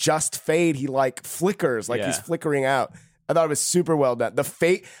doesn't just fade. He like flickers, like he's flickering out. I thought it was super well done.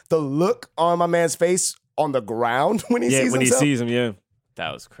 The look on my man's face on the ground when he sees himself. He sees him,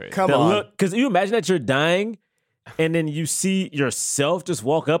 that was crazy. Come on, look, because you imagine that you're dying, and then you see yourself just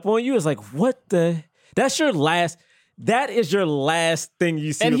walk up on you. It's like, what the? That is your last thing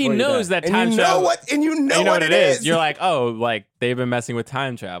you see. And he knows that time travel. You know what it is. You're like, oh, like they've been messing with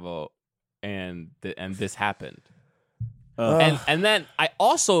time travel, and this happened. And then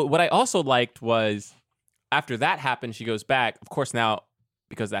what I also liked was after that happened, she goes back. Of course, now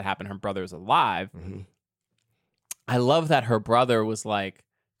because that happened, her brother is alive. Mm-hmm. I love that her brother was like,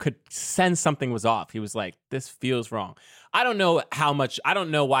 could sense something was off. He was like, this feels wrong. I don't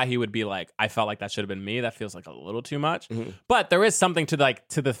know why he would be like, I felt like that should have been me. That feels like a little too much. Mm-hmm. But there is something to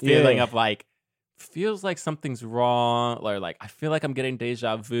the feeling of like, feels like something's wrong, or like, I feel like I'm getting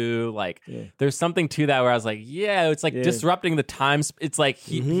deja vu. Like there's something to that where I was like, it's like disrupting the times. It's like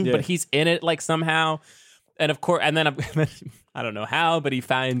but he's in it like somehow. And of course, and then I don't know how, but he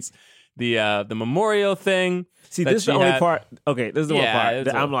finds the memorial thing. See, this is the only part. Okay, this is the one part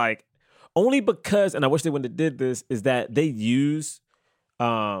that I'm like, only because, and I wish they wouldn't have did this, is that they use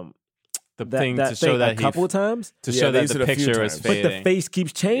the thing to show that a couple of times to show that the picture is fading, but the face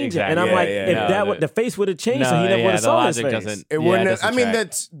keeps changing, exactly. and I'm like, if the face would have changed, so he never would have saw his face. It wouldn't. I mean,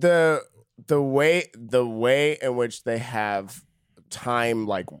 that's the way in which they have time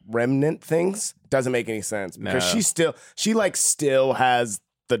like remnant things doesn't make any sense because she still has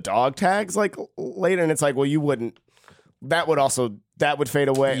the dog tags like later, and it's like, well, you wouldn't. That would fade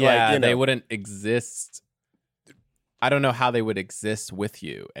away. Yeah, like, they wouldn't exist. I don't know how they would exist with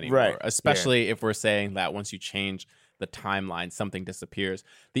you anymore, right. Especially if we're saying that once you change the timeline, something disappears.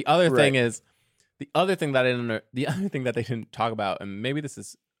 The other thing that they didn't talk about, and maybe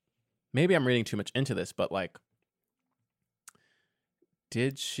I'm reading too much into this, but like,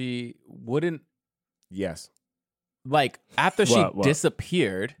 yes. Like after she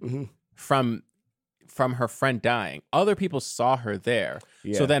disappeared from her friend dying, other people saw her there.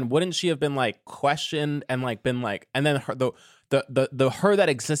 Yeah. So then wouldn't she have been like questioned and like been like, and then the her that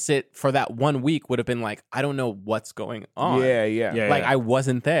existed for that 1 week would have been like, I don't know what's going on. Yeah. Like I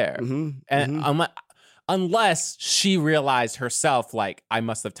wasn't there. And unless she realized herself, like I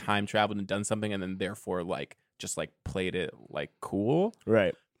must have time traveled and done something, and then therefore like just like played it like cool.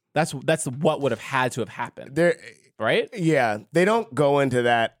 Right. That's what would have had to have happened. right? Yeah, they don't go into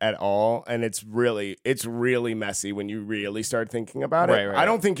that at all, and it's really messy when you really start thinking about it. Right. I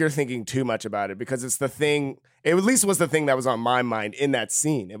don't think you're thinking too much about it because it's the thing. It at least was the thing that was on my mind in that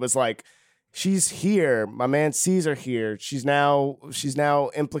scene. It was like, she's here. My man sees her here. She's now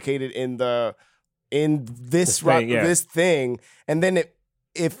implicated in this thing, and then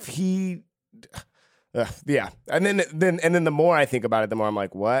if he. Yeah, and then the more I think about it, the more I'm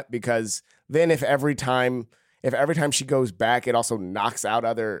like, what? Because then if every time she goes back, it also knocks out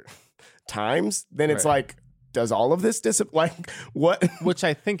other times. Then it's like, does all of this like what? Which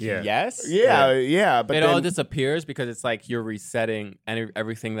I think yes, yeah. But it then, all disappears because it's like you're resetting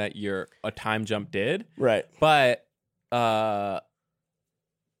everything that a time jump did, right? But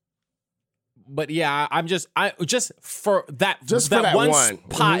yeah, I just for that one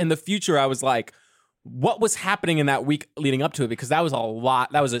spot in the future, I was like, what was happening in that week leading up to it? Because that was a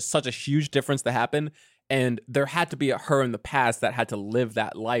lot. That was such a huge difference to happen. And there had to be a her in the past that had to live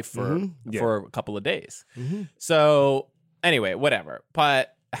that life for a couple of days. Mm-hmm. So anyway, whatever.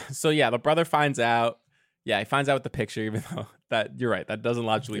 But so yeah, the brother finds out. Yeah, he finds out with the picture, even though that you're right, that doesn't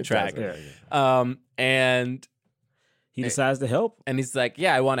logically track. And he decides to help. And he's like,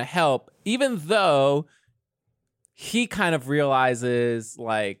 yeah, I want to help. Even though he kind of realizes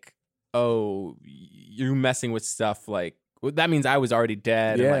like, oh, you're messing with stuff like that means I was already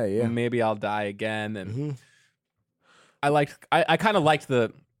dead. Yeah, and like, yeah. Maybe I'll die again. And I kind of liked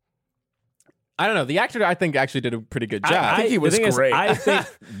the. I don't know. The actor, I think, actually did a pretty good job. I think he was great. I think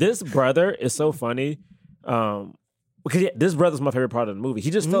this brother is so funny. Because this brother's my favorite part of the movie.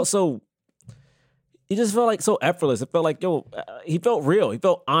 He just felt so. He just felt like so effortless. It felt like, he felt real. He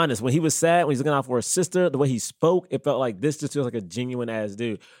felt honest. When he was sad, when he's looking out for his sister, the way he spoke, it felt like this just feels like a genuine ass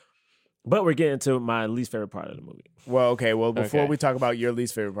dude. But we're getting to my least favorite part of the movie. Well, okay. Well, before we talk about your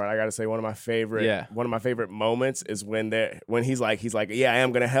least favorite part, I got to say one of my favorite moments is when he's like, yeah, I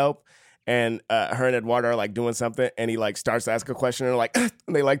am gonna help, and her and Eduardo are like doing something, and he like starts to ask a question, and like, and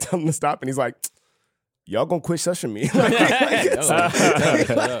they like tell him to stop, and he's like, y'all gonna quit shushing me?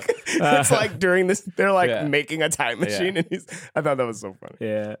 It's like during this, they're like making a time machine, and I thought that was so funny.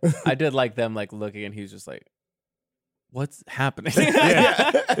 Yeah, I did like them like looking, and he's just like, what's happening?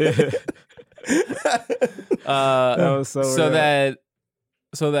 That was so real.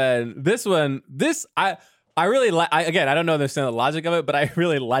 then this I really like. Again, I don't understand the logic of it, but I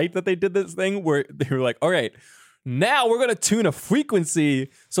really like that they did this thing where they were like, all right, now we're gonna tune a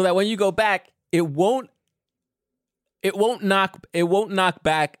frequency so that when you go back, it'll knock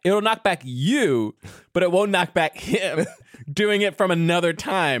back you, but it won't knock back him. Doing it from another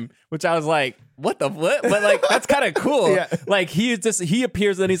time, which I was like, what the flip? But like, that's kind of cool. Yeah. Like he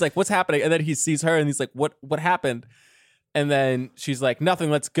appears and he's like, what's happening? And then he sees her and he's like, what happened? And then she's like, nothing,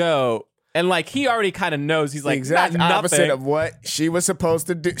 let's go. And like, he already kind of knows. He's like, the exact nothing. opposite of what she was supposed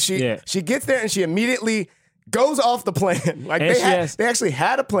to do. She gets there and she immediately goes off the plan. Like they actually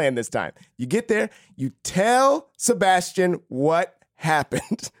had a plan this time. You get there, you tell Sebastian what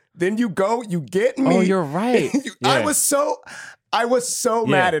happened. Then you go, you get me. Oh, you're right. I was so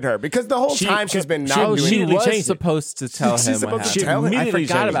mad at her because the whole time she's been not doing she it. was supposed to tell him what happened. I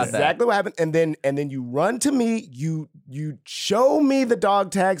forgot about that. Exactly what happened. And then you run to me, you show me the dog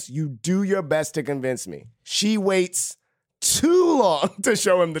tags, you do your best to convince me. She waits too long to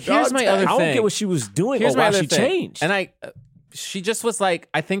show him the dog tags. Other thing. I don't get what she was doing or why she changed. And she just was like,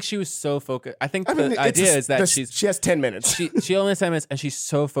 I think she was so focused. I think the idea is that she has 10 minutes. She only has 10 minutes, and she's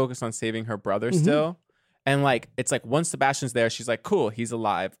so focused on saving her brother still. And like, it's like once Sebastian's there, she's like, cool, he's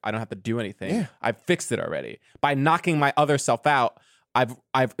alive. I don't have to do anything. Yeah. I've fixed it already. By knocking my other self out, I've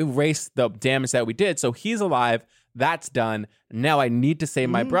erased the damage that we did. So he's alive. That's done. Now I need to save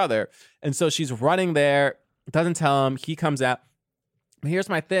my brother. And so she's running there, doesn't tell him. He comes out. Here's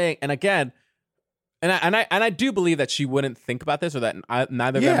my thing. And again, And I do believe that she wouldn't think about this, or that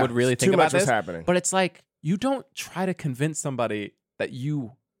neither of them would really think about this. Happening. But it's like, you don't try to convince somebody that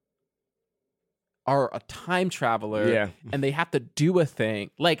you are a time traveler and they have to do a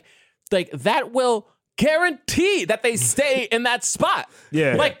thing. Like that will guarantee that they stay in that spot.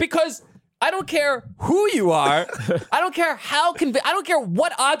 Yeah. Like, because I don't care who you are. I don't care how I don't care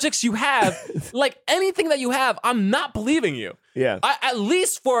what objects you have. Like, anything that you have, I'm not believing you. Yeah. At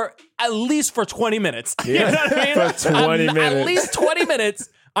least for 20 minutes. Yeah. You know what I mean? For 20 minutes. At least 20 minutes.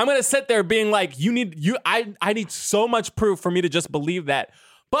 I'm gonna sit there being like, I need so much proof for me to just believe that.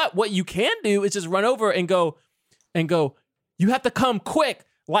 But what you can do is just run over and go, you have to come quick.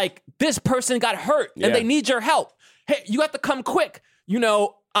 Like, this person got hurt and they need your help. Hey, you have to come quick. You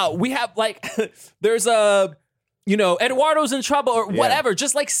know, we have like, there's a Eduardo's in trouble or whatever.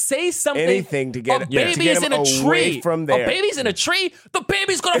 Just like say something. Anything to get a baby's in a tree. From there. A baby's in a tree. The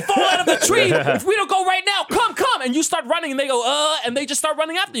baby's gonna fall out of the tree if we don't go right now. Come, and you start running, and they go, and they just start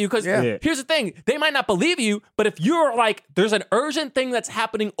running after you. Because here's the thing: they might not believe you, but if you're like, there's an urgent thing that's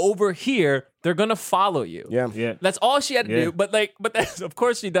happening over here, they're gonna follow you. Yeah. That's all she had to do. But that's, of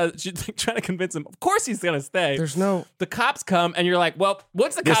course she does. She's like, trying to convince him. Of course he's gonna stay. The cops come, and you're like, well,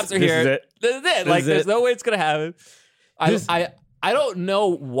 once the cops are here, this is it. Like, there's no way it's gonna happen. I don't know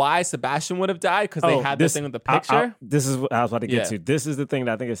why Sebastian would have died because they had this thing with the picture. This is what I was about to get to. This is the thing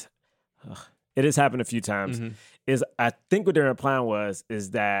that I think is, it has happened a few times. Is I think what their implying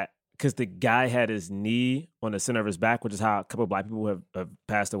is that because the guy had his knee on the center of his back, which is how a couple of black people have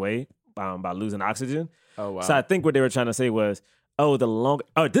passed away by losing oxygen. Oh wow! So I think what they were trying to say was, this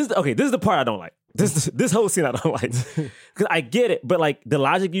is the part I don't like. This whole scene I don't like because I get it, but like the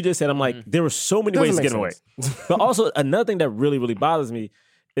logic you just said, I'm like there were so many ways to get away. But also another thing that really really bothers me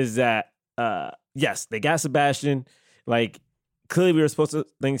is that yes, they got Sebastian. Like clearly we were supposed to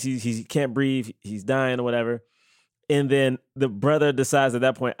think he can't breathe, he's dying or whatever, and then the brother decides at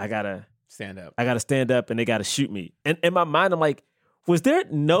that point I gotta stand up, and they gotta shoot me. And in my mind I'm like, was there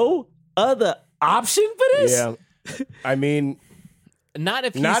no other option for this? Yeah, I mean. Not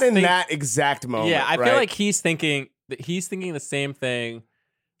in that exact moment. Yeah, I feel like he's thinking the same thing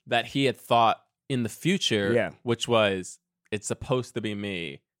that he had thought in the future, which was it's supposed to be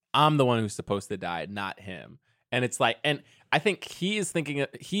me. I'm the one who's supposed to die, not him. And it's like, and I think he's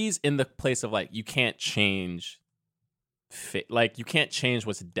in the place of like you can't change like you can't change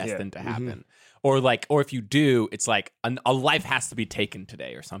what's destined to happen. Or if you do, it's like a life has to be taken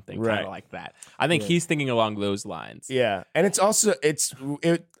today or something kind of like that. I think he's thinking along those lines. Yeah, and it's also it's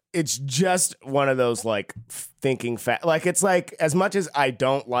just one of those like thinking like it's like as much as I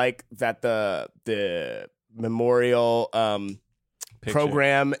don't like that the memorial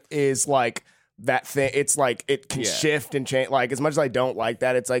program is like that thing. It's like it can shift and change. Like as much as I don't like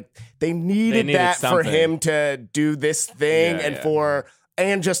that, it's like they needed that for him to do this thing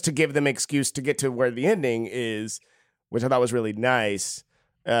and just to give them an excuse to get to where the ending is, which I thought was really nice.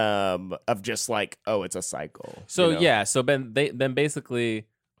 Of just like, oh, it's a cycle. So so then basically,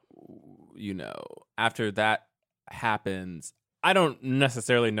 after that happens, I don't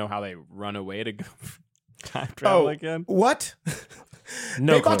necessarily know how they run away to go time travel again. What?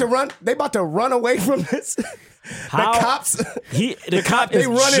 No, they about to run away from this. How? The cops. The cop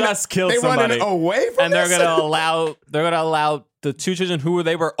just killed somebody. Running away from and this? they're gonna allow the two children who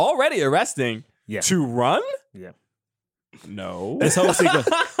they were already arresting to run. Yeah. No. This whole sequence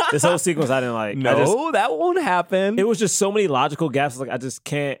I didn't like. No, that won't happen. It was just so many logical gaps. Like I just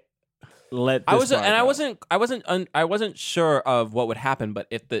can't let. I wasn't sure of what would happen. But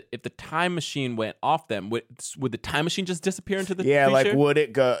if the time machine went off them, would the time machine just disappear into the future? Like would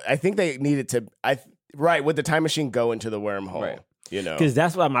it go? I think they needed to. Would the time machine go into the wormhole? Right. Because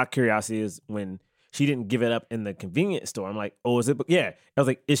that's why my curiosity is when she didn't give it up in the convenience store. I'm like, oh, is it? Yeah. I was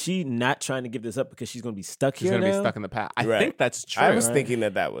like, is she not trying to give this up because she's going to be stuck here? She's going to be stuck in the past. I think that's true. I was thinking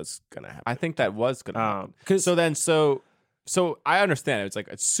that was going to happen. I think that was going to happen. So I understand.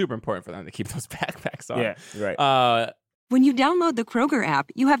 It's super important for them to keep those backpacks on. Yeah, right. When you download the Kroger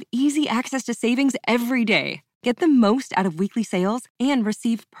app, you have easy access to savings every day. Get the most out of weekly sales and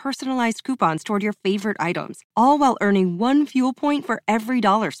receive personalized coupons toward your favorite items, all while earning 1 fuel point for every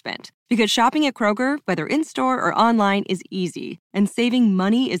 $1 spent. Because shopping at Kroger, whether in-store or online, is easy. And saving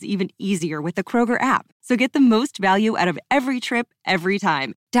money is even easier with the Kroger app. So get the most value out of every trip, every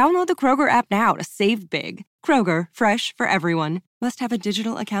time. Download the Kroger app now to save big. Kroger, fresh for everyone. Must have a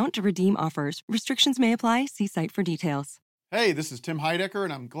digital account to redeem offers. Restrictions may apply. See site for details. Hey, this is Tim Heidecker,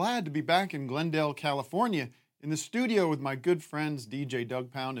 and I'm glad to be back in Glendale, California, in the studio with my good friends DJ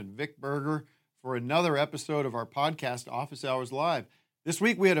Doug Pound and Vic Berger for another episode of our podcast, Office Hours Live. This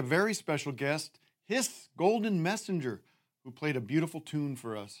week we had a very special guest, Hiss Golden Messenger, who played a beautiful tune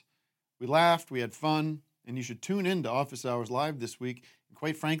for us. We laughed, we had fun, and you should tune in to Office Hours Live this week, and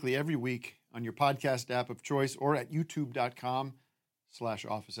quite frankly, every week on your podcast app of choice or at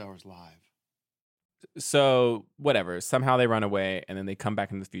youtube.com/Office Hours Live. So, whatever. Somehow they run away, and then they come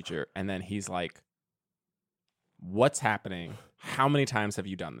back in the future, and then he's like, what's happening? How many times have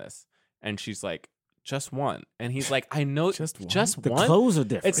you done this? And she's like, just one. And he's like, I know, just one. The clothes are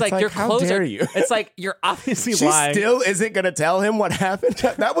different. It's like your how clothes dare are. you? It's like you're obviously She lying. still isn't going to tell him what happened.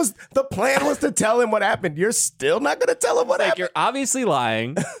 That was the plan, was to tell him what happened. You're still not going to tell him what happened. You're obviously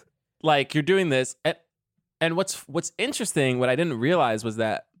lying. Like you're doing this. And what's interesting, what I didn't realize was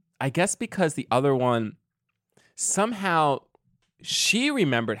that I guess because the other one somehow she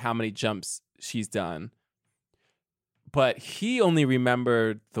remembered how many jumps she's done. but he only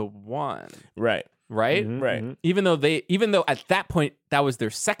remembered the one. Right. Right? Mm-hmm, Right. mm-hmm. Even though at that point that was their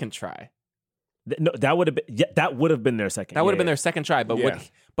second try. No, that would have been that would have been their second. That would have been their second try. But Yeah.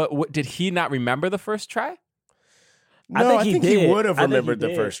 did he not remember the first try? No, I think he did. would have I think he remembered the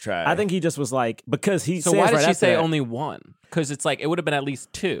did. first try. I think he just was like, because he So says why did right she after say that- only one? Because it's like it would have been at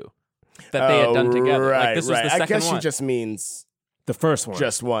least two that they had done together. Right, Like this was right. the second I guess one. she just means the first one?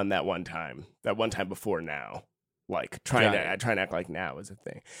 just one that one time before now. Like trying Got to act like now is a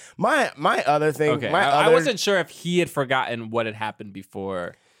thing. My other thing. Okay, my I other, wasn't sure if he had forgotten what had happened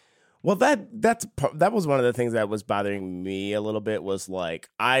before. Well, that was one of the things that was bothering me a little bit. Was like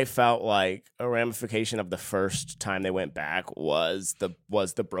I felt like a ramification of the first time they went back was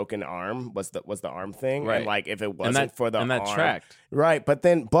the broken arm, was the arm thing, Right. And like if it wasn't for the and that arm, tracked. right? But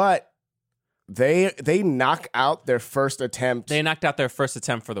they knock out their first attempt. They knocked out their first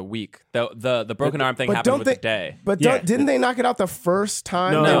attempt for the week. The broken arm thing but happened don't with they- the day. But Yeah. didn't they knock it out the first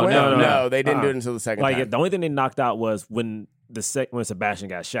time? No, they no, went? no. They didn't do it until the second Like time. the only thing they knocked out was when Sebastian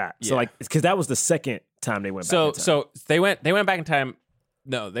got shot. So Yeah. like because that was the second time they went back. in time. So they went back in time.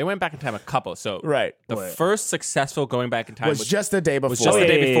 No, they went back in time a couple. So Right. the What? first successful going back in time was just the day before. was just the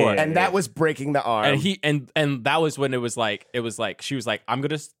day before. and that was breaking the arm. And he and that was when it was like she was like, I'm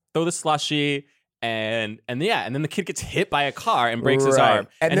gonna throw the slushie and then the kid gets hit by a car and breaks his Right. arm.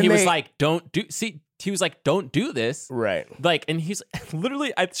 And And then he was they- like, he was like, don't do this. Right. Like, and he's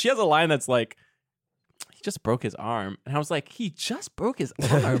literally she has a line that's like, he just broke his arm. And I was like, he just broke his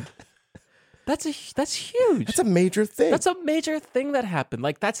arm. That's huge. That's a major thing. That's a major thing that happened.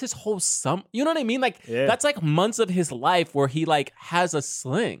 Like that's his whole you know what I mean? Like Yeah. that's like months of his life where he like has a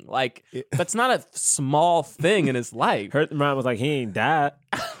sling. Like that's not a small thing in his life. Her mind was like, he ain't died.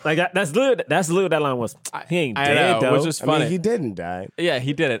 Like that's literally what that line was. He ain't I dead know, though. which is I funny. mean, he didn't die. Yeah,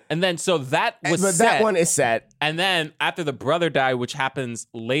 he did it. And then so that was But set. that one is set. And then after the brother died, which happens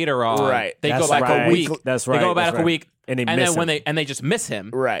later on, Right. they That's go back right. a week. That's They right, go back that's a right. week. And they then miss when him. they just miss him.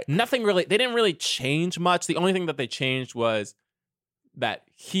 Right. Nothing really. They didn't really change much. The only thing that they changed was that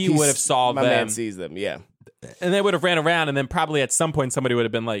he would have solved My them, man sees them. Yeah. and they would have ran around, and then probably at some point somebody would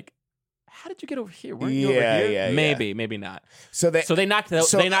have been like, "How did you get over here? Weren't you over Yeah, here?" yeah, yeah. maybe not. So they knocked out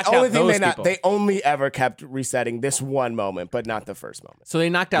the only those thing people. they only ever kept resetting this one moment, but not the first moment. So they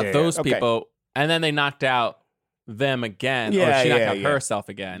knocked out Yeah, those okay. people, and then they knocked out them again. Yeah, or she knocked yeah, out yeah. herself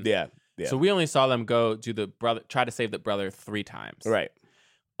again. Yeah. Yeah. So we only saw them go do try to save the brother 3 times. Right.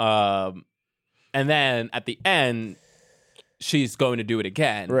 And then at the end, she's going to do it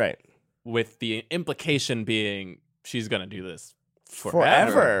again. Right. With the implication being she's going to do this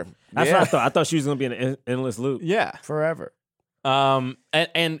Forever. That's Yeah. what I thought. I thought she was gonna be in an endless loop. Yeah. Forever. And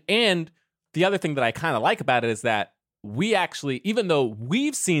the other thing that I kind of like about it is that we actually, even though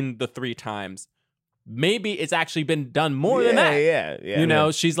we've seen the 3 times, maybe it's actually been done more than that. Yeah. You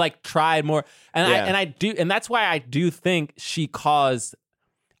know, she's like tried more, and Yeah. and that's why I do think she caused.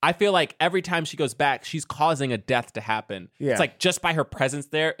 I feel like every time she goes back, she's causing a death to happen. Yeah. It's like just by her presence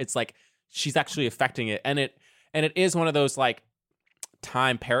there, it's like she's actually affecting it, and it is one of those like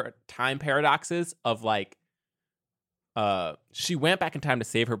time paradoxes of like, she went back in time to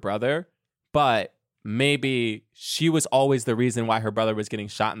save her brother, but maybe she was always the reason why her brother was getting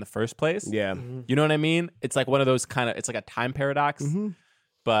shot in the first place. Yeah. You know what I mean? It's like one of those it's like a time paradox, Mhm.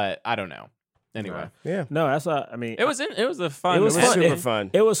 but I don't know. Anyway, Yeah. No, that's what I mean. it was a fun. It was fun. super fun.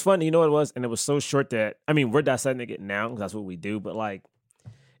 It was fun. You know what it was, and it was so short that we're dissecting it now because that's what we do. But like,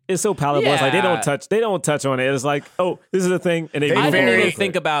 it's so palatable. It's like they don't touch on it. It's like, oh, this is a thing, and they I move didn't on. even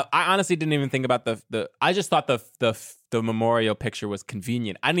think about. I honestly didn't even think about the. I just thought the memorial picture was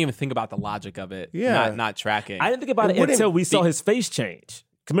convenient. I didn't even think about the logic of it. Yeah. not tracking. I didn't think about It it wouldn't until we saw be- his face change.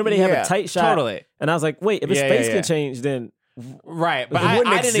 'Cause remember they have Yeah, a tight shot, totally. and I was like, wait, if his Yeah, face yeah. can change, then right, but It wouldn't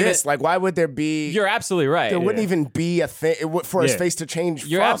I didn't even. exist. Like, why would there be? You're absolutely right. There wouldn't even be a thing for his Yeah. face to change.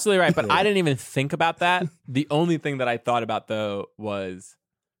 You're from. absolutely right, but I didn't even think about that. The only thing that I thought about though was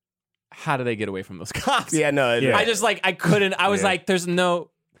how do they get away from those cops? Yeah, no. Yeah. I just I couldn't. I was like, there's no,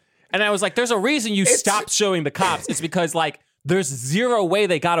 and I was like, there's a reason you stopped showing the cops. It's because there's zero way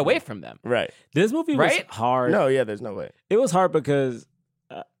they got away from them. Right. this movie Right? was hard. No. Yeah. There's no way. It was hard because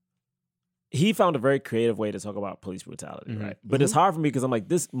he found a very creative way to talk about police brutality, Mm-hmm. right? But it's hard for me because I'm like,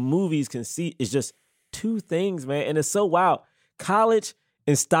 this movie's conceit is just 2 things, man, and it's so wild. College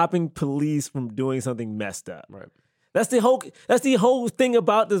and stopping police from doing something messed up. Right. That's the whole thing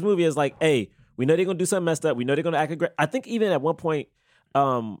about this movie is like, hey, we know they're gonna do something messed up. We know they're gonna act aggressive. I think even at one point,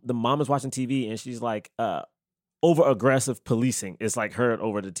 the mom is watching TV and she's like, over aggressive policing is like heard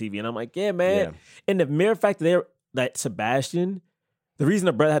over the TV, and I'm like, yeah, man. Yeah. And the mere fact that Sebastian, the reason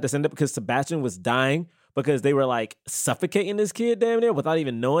the brother had to send it because Sebastian was dying because they were like suffocating this kid damn near without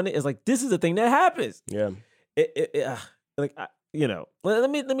even knowing it. It's like, this is the thing that happens. Yeah. Let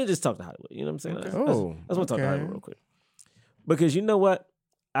me just talk to Hollywood. You know what I'm saying? Okay. I just want to talk to Hollywood real quick. Because you know what?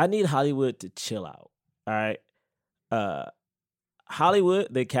 I need Hollywood to chill out. All right. Hollywood,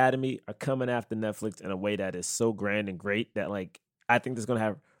 the Academy, are coming after Netflix in a way that is so grand and great that, like, I think there's going to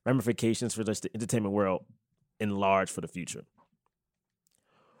have ramifications for just the entertainment world in large for the future.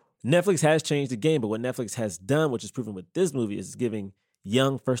 Netflix has changed the game, but what Netflix has done, which is proven with this movie, is giving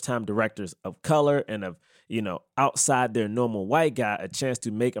young first-time directors of color and of, outside their normal white guy a chance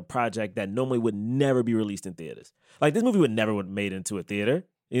to make a project that normally would never be released in theaters. Like, this movie would never have made into a theater.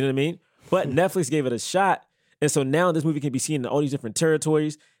 You know what I mean? But Netflix gave it a shot. And so now this movie can be seen in all these different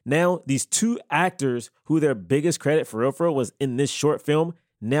territories. Now, these two actors who their biggest credit for real was in this short film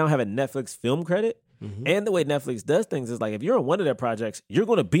now have a Netflix film credit. Mm-hmm. And the way Netflix does things is like, if you're in one of their projects, you're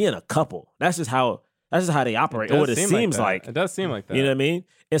going to be in a couple. That's just how they operate, or what it seems like. It does seem like that. You know what I mean?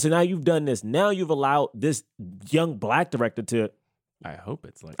 And so now you've done this. Now you've allowed this young black director to. I hope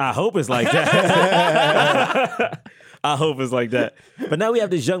it's like that. I hope it's like that. I hope it's like that. But now we have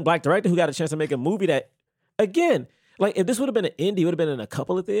this young black director who got a chance to make a movie that, again, like if this would have been an indie, it would have been in a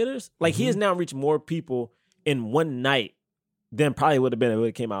couple of theaters. Like he has now reached more people in one night than probably would have been if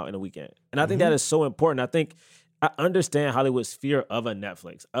it came out in a weekend. And I think that is so important. I understand Hollywood's fear of a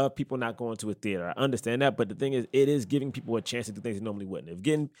Netflix, of people not going to a theater. I understand that, but the thing is, it is giving people a chance to do things they normally wouldn't.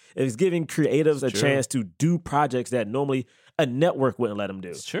 It's giving creatives a chance to do projects that normally a network wouldn't let them do.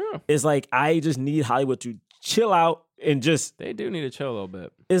 It's true. It's like, I just need Hollywood to chill out and just... They do need to chill a little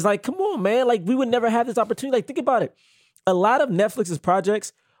bit. It's like, come on, man. Like, we would never have this opportunity. Like, think about it. A lot of Netflix's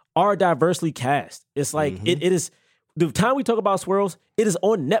projects are diversely cast. It's like, it is... The time we talk about Swirls, it is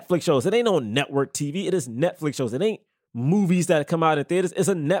on Netflix shows. It ain't on network TV. It is Netflix shows. It ain't movies that come out in theaters. It's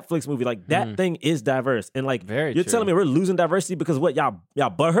a Netflix movie. Like, that thing is diverse. And like, you're telling me we're losing diversity because what, y'all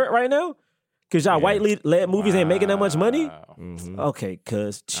butthurt right now? Because y'all white-led movies ain't making that much money? Okay,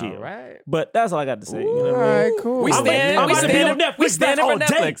 cuz chill. All right. But that's all I got to say. You know what I mean? All right, cool. We stand all for day.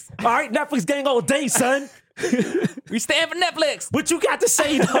 Netflix. All right, Netflix gang all day, son. We stand for Netflix. What you got to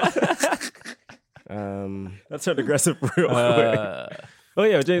say, though? That turned aggressive real quick. Oh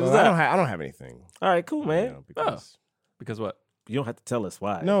yeah, James. Well, I don't have anything. All right, cool, man. Because what? You don't have to tell us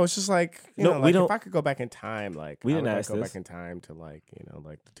why. No, it's just like we don't. if I could go back in time, like we didn't I would ask go this. back in time to like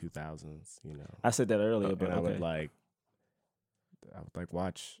the 2000s. I said that earlier, but I would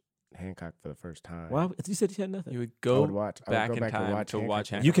watch Hancock for the first time. Well, you said you had nothing. You would go back in time to watch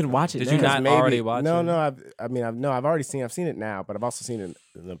Hancock. You can watch it. Did you not already watch it? No. I've already seen. I've seen it now, but I've also seen it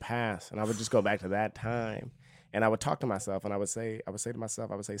in the past, and I would just go back to that time, and I would talk to myself, and I would say to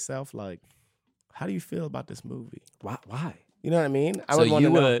myself, self, like, how do you feel about this movie? Why? You know what I mean?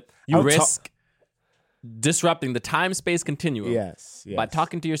 You risk disrupting the time-space continuum. Yes. By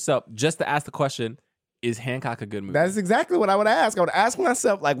talking to yourself just to ask the question, is Hancock a good movie? That is exactly what I would ask. I would ask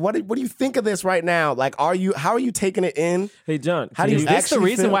myself, like, what do you think of this right now? Like, how are you taking it in? Hey, John, how do you? Is this the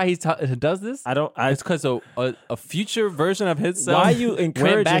reason why he does this? It's because a future version of himself. Why you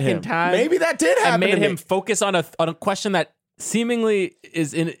encouraging went back him? in time? Maybe that did happen. And made to him me. focus on a question that seemingly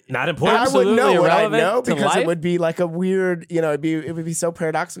is not important. I wouldn't know what I know to because life? it would be like a weird, it would be so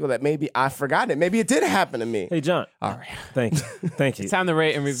paradoxical that maybe I've forgotten it. Maybe it did happen to me. Hey, John. All right. Thank you. It's time to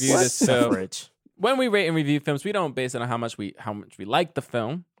rate and review this film. Suffrage. When we rate and review films, we don't base it on how much we like the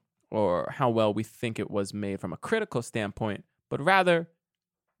film or how well we think it was made from a critical standpoint, but rather,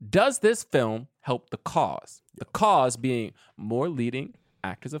 does this film help the cause? The cause being more leading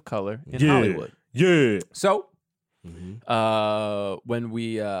actors of color in Hollywood. Yeah. So, when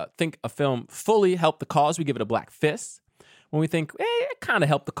we think a film fully helped the cause, we give it a black fist. When we think, it kind of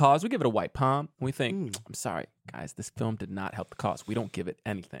helped the cause, we give it a white palm. When we think, I'm sorry, guys, this film did not help the cause, we don't give it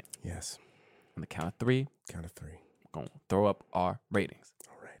anything. Yes. On the count of three. Count of three. We're going to throw up our ratings.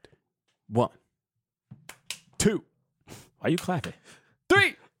 All right. 1, 2. Why are you clapping?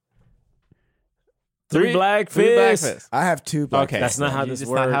 3. Three black fists. I have 2 black Okay. That's not how this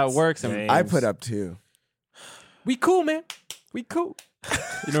works. Not how it works. James. I put up 2. We cool, man. We cool.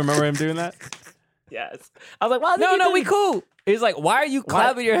 You don't remember him doing that? Yes. I was like, why? No, we cool. He's like, why are you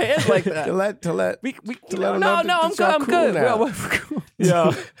clapping your hands like that? to let No, them know that I'm y'all good. now. We're cool.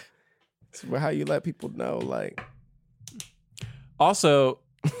 Yeah. It's how you let people know, like. Also,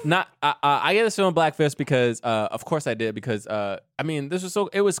 I gave this film black fist because, of course I did, because,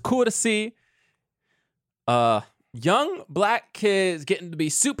 it was cool to see young black kids getting to be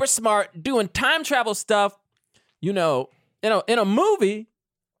super smart, doing time travel stuff, in a movie,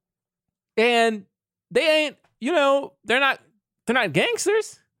 and they ain't, they're not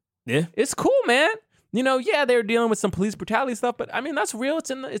gangsters. Yeah. It's cool, man. yeah, they were dealing with some police brutality stuff, but I mean, that's real. It's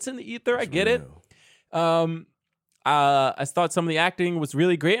in the ether. I get it. I thought some of the acting was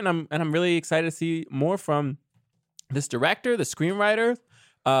really great, and I'm really excited to see more from this director, the screenwriter,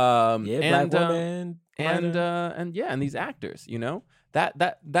 Black woman, and these actors.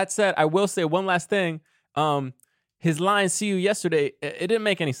 That said, I will say one last thing. His line "See you yesterday," it didn't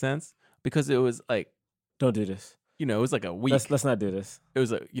make any sense because it was like, don't do this. It was like a week. Let's not do this. It was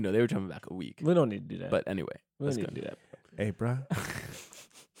they were jumping back a week. We don't need to do that. But anyway, we don't need to do that. Hey, bro.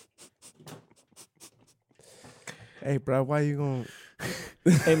 Hey, bro, why you going?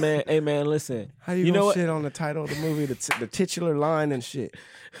 Hey man, listen. How you know gonna shit on the title of the movie, the titular line and shit?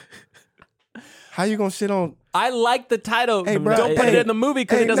 How you gonna shit on? I like the title. Hey, bro, don't put it in the movie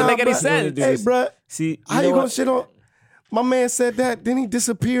because it doesn't make any sense. Hey, bro. See, how you gonna shit on? My man said that, then he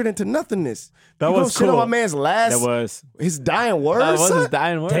disappeared into nothingness. That you was gonna cool. shit on my man's last. That was his dying words. That was son? his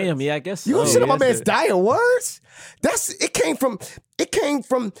dying words. Damn, yeah, I guess. You gonna so. shit on my man's dying words? It came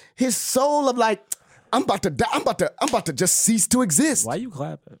from his soul of like, I'm about to die. I'm about to just cease to exist. Why you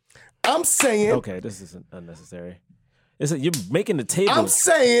clapping? I'm saying. Okay, this isn't unnecessary. You're making the table. I'm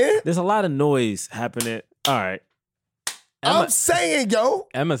saying. There's a lot of noise happening. All right. I'm saying, yo.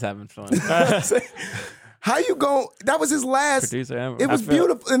 Emma's having fun. How you going? That was his last. Producer Emma. It was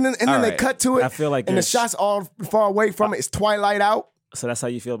beautiful, and then they cut to it. I feel like and the shots all far away from it. It's twilight out. So that's how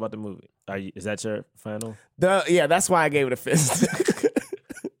you feel about the movie. Is that your final? Yeah, that's why I gave it a fist.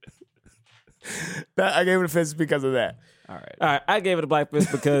 I gave it a fist because of that. All right. I gave it a black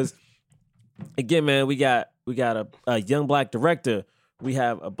fist because, again, man, we got a young black director. We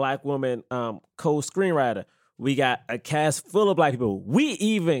have a black woman co-screenwriter. We got a cast full of black people. We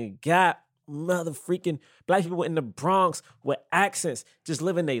even got motherfucking black people in the Bronx with accents, just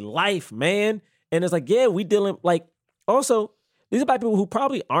living their life, man. And it's like, yeah, we dealing also, these are black people who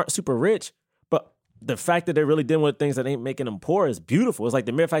probably aren't super rich, but the fact that they're really dealing with things that ain't making them poor is beautiful. It's like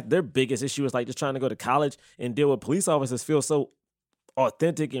the mere fact that their biggest issue is like just trying to go to college and deal with police officers feels so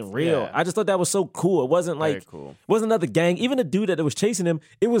authentic and real. Yeah. I just thought that was so cool. It wasn't like cool. It wasn't another gang. Even the dude that was chasing him,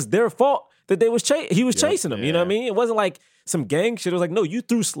 it was their fault that he was chasing him. You know what I mean? It wasn't like some gang shit. It was like, no, you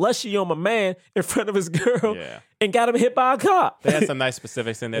threw slushy on my man in front of his girl and got him hit by a cop. They had some nice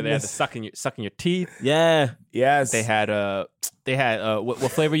specifics in there. They had the sucking your teeth. Yeah. Yes. They had what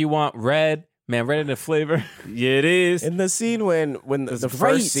flavor you want? Red. Man, red in the flavor. Yeah, it is. In the scene when the great,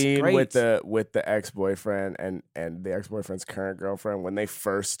 first scene great. with the ex-boyfriend and the ex-boyfriend's current girlfriend, when they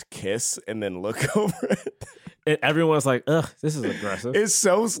first kiss and then look over it. And everyone's like, ugh, this is aggressive. It's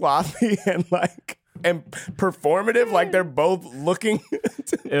so sloppy and performative. Like they're both looking.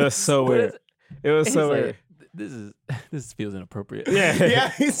 It was so weird. It was so weird. This feels inappropriate. Yeah.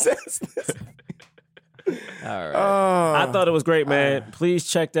 Yeah, he says this. All right. I thought it was great, man. Please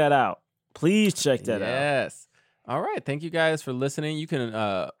check that out. Please check that out. Yes. All right. Thank you guys for listening. You can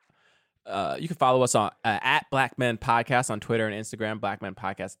follow us on at Black Men Podcast on Twitter and Instagram.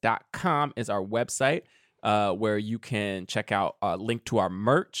 BlackmenPodcast.com is our website where you can check out a link to our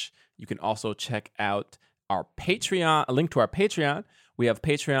merch. You can also check out our Patreon, a link to our Patreon. We have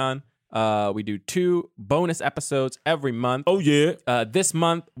Patreon. We do 2 bonus episodes every month. Oh, yeah. This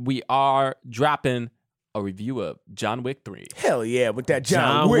month, we are dropping a review of John Wick 3. Hell yeah, with that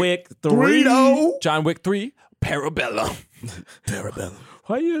John Wick 3. 3. John Wick 3, Parabellum. Parabellum.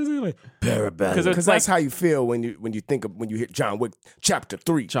 Why are you saying like Parabellum? Because that's how you feel when you hear John Wick Chapter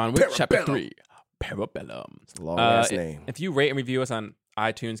 3. John Wick Parabellum. Chapter 3, Parabellum. Long ass name. If you rate and review us on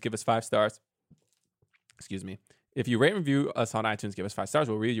iTunes, give us 5 stars. Excuse me. If you rate and review us on iTunes, give us 5 stars.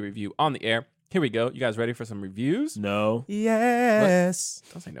 We'll read your review on the air. Here we go. You guys ready for some reviews? No. Yes.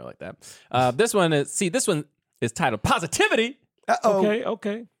 Don't say no like that. This one is titled Positivity. Uh-oh.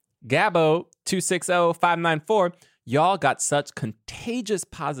 Okay. Gabo 260594. Y'all got such contagious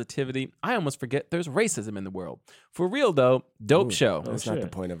positivity. I almost forget there's racism in the world. For real though, dope show. That's not the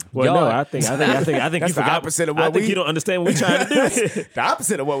point of it. Well, no, I think That's you forgot. opposite of what I think you don't understand what we're trying to do. The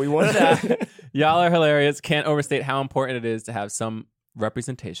opposite of what we want. Y'all are hilarious. Can't overstate how important it is to have some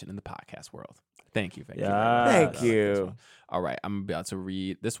representation in the podcast world. Thank you. Thank you. All right, I'm about to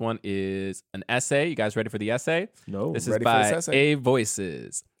read. This one is an essay. You guys ready for the essay? No. This is Ready for by this essay? A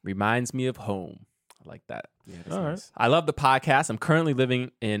Voices. Reminds me of home. I like that. Yeah, that's All nice. right. I love the podcast. I'm currently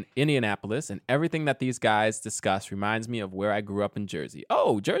living in Indianapolis, and everything that these guys discuss reminds me of where I grew up in Jersey.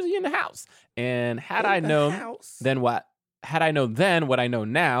 Oh, Jersey in the house. And had I known, then what? Had I known then what I know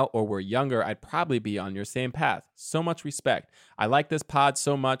now, or were younger, I'd probably be on your same path. So much respect. I like this pod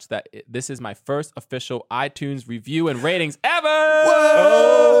so much that this is my first official iTunes review and ratings ever.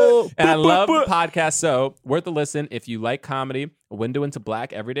 Whoa! And I love the podcast, so worth a listen. If you like comedy, a window into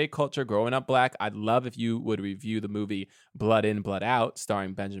Black everyday culture, growing up Black, I'd love if you would review the movie Blood In, Blood Out,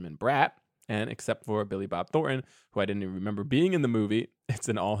 starring Benjamin Bratt. And except for Billy Bob Thornton, who I didn't even remember being in the movie, it's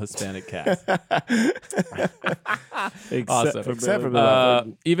an all-Hispanic cast. Awesome. Except for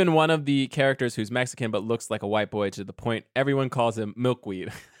even one of the characters who's Mexican but looks like a white boy to the point everyone calls him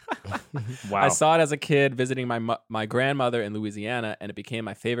Milkweed. Wow. I saw it as a kid visiting my grandmother in Louisiana, and it became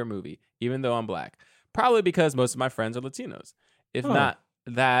my favorite movie, even though I'm Black. Probably because most of my friends are Latinos. If not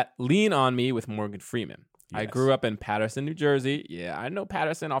that, Lean on Me with Morgan Freeman. I grew up in Patterson, New Jersey. Yeah, I know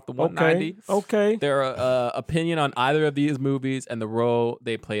Patterson off the 190. Okay. Their opinion on either of these movies and the role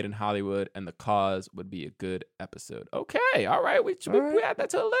they played in Hollywood and the cause would be a good episode. Okay, all right. We add that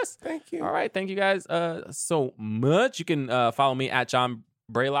to the list. Thank you. All right, thank you guys so much. You can follow me at John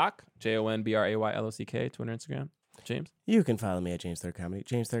Braylock, JONBRAYLOCK, Twitter, Instagram. James? You can follow me at James Third Comedy,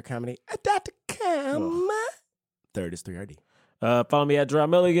 JamesThirdComedy.com. Third is 3RD. Follow me at Dry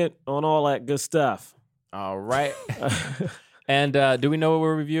Milligan on all that good stuff. All right. And do we know what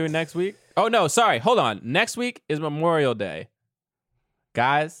we're reviewing next week? Oh, no, sorry. Hold on. Next week is Memorial Day.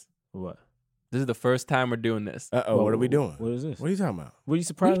 Guys. What? This is the first time we're doing this. Uh-oh, what are we doing? What is this? What are you talking about? What are you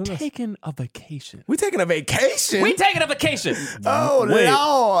surprised? We're taking a vacation. We taking a vacation? We taking a vacation. Oh, Wait.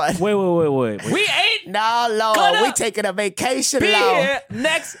 Lord. Wait. We ain't No, Lord. gonna We taking a vacation, be Lord. here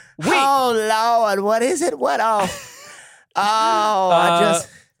next week. Oh, Lord. What is it? What? I just...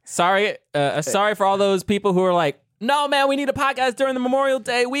 Sorry for all those people who are like, no, man, we need a podcast during the Memorial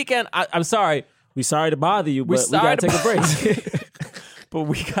Day weekend. I'm sorry. We sorry to bother you, but we got to take a break. But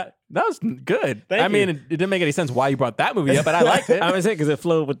that was good. Thank I mean, you. it didn't make any sense why you brought that movie up, but I liked it. I was saying because it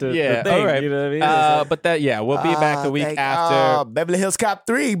flowed with the Yeah, thing. all right. You know what I mean? We'll be back the week after. Beverly Hills Cop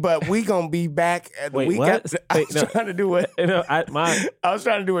 3, but we going to be back at the Wait, week what? after. I was trying to do what... I was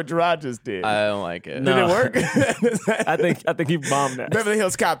trying to do what Gerard just did. I don't like it. Did it work? I think you bombed that. Beverly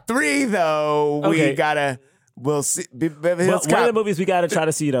Hills Cop 3, though, Okay. we gotta... We'll see. Beverly Hills One of the Cop. movies we got to try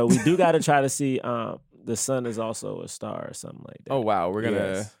to see, though, we do got to try to see The Sun Is Also a Star or something like that. Oh, wow. We're going to...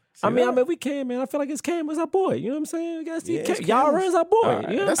 Yes. I mean, we can, man. I feel like it's Cam was our boy. You know what I'm saying? We got to see Yeah, Cam. it's Y'all Cam. runs our boy. All right.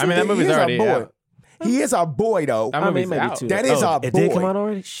 You know? That's I mean, the that thing. movie's He is our already boy. out. He is our boy, though. That I mean, movie's maybe out. two. That is our It did boy. come out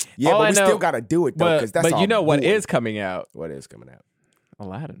already? Shit. Yeah, All but I we know- still got to do it, though, because that's But our you know what boy. is coming out? What is coming out?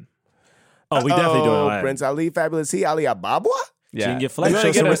 Aladdin. Oh, we definitely doing Aladdin. Prince Ali, Fabulous He, Ali Ababwa? Yeah. Junior Flex, They're show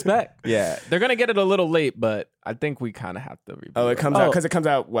gonna some get respect. Yeah. They're going to get it a little late, but I think we kind of have to review Oh, it comes out because it comes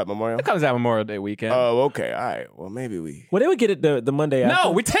out, what, Memorial? It comes out Memorial Day weekend. Oh, okay. All right. Well, maybe we... Well, they would get it the Monday after.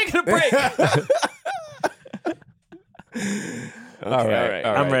 No, we're taking a break. All right.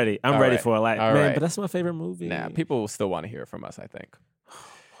 I'm ready. I'm ready for Aladdin. All Man, right. but that's my favorite movie. Nah, people will still want to hear from us, I think.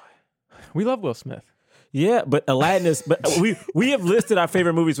 We love Will Smith. Yeah, but Aladdin is. But we have listed our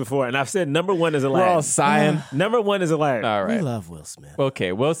favorite movies before, and I've said number one is Aladdin. We're all sighing. Number one is Aladdin. All right. We love Will Smith.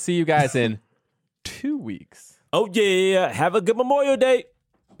 Okay, we'll see you guys in 2 weeks. Oh yeah, have a good Memorial Day.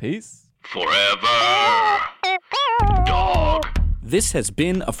 Peace. Forever Dog. This has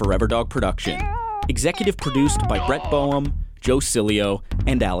been a Forever Dog production. Executive produced by Brett Boehm, Joe Cilio,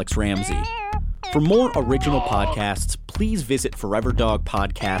 and Alex Ramsey. For more original podcasts, please visit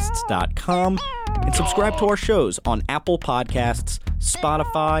foreverdogpodcasts.com and subscribe to our shows on Apple Podcasts,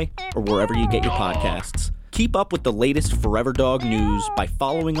 Spotify, or wherever you get your podcasts. Keep up with the latest Forever Dog news by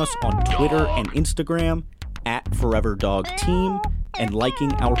following us on Twitter and Instagram at Forever Dog Team and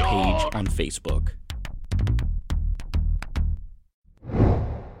liking our page on Facebook.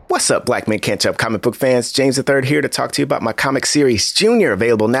 What's up, Black Men Can't Jump comic book fans? James III here to talk to you about my comic series, Junior,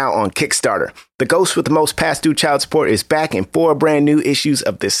 available now on Kickstarter. The ghost with the most past due child support is back in 4 brand new issues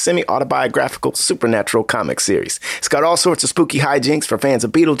of this semi-autobiographical supernatural comic series. It's got all sorts of spooky hijinks for fans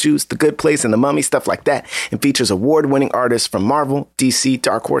of Beetlejuice, The Good Place, and The Mummy, stuff like that, and features award-winning artists from Marvel, DC,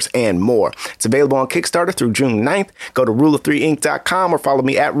 Dark Horse, and more. It's available on Kickstarter through June 9th. Go to rule of 3inc.com or follow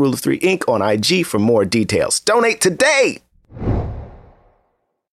me at Rule of 3Inc on IG for more details. Donate today!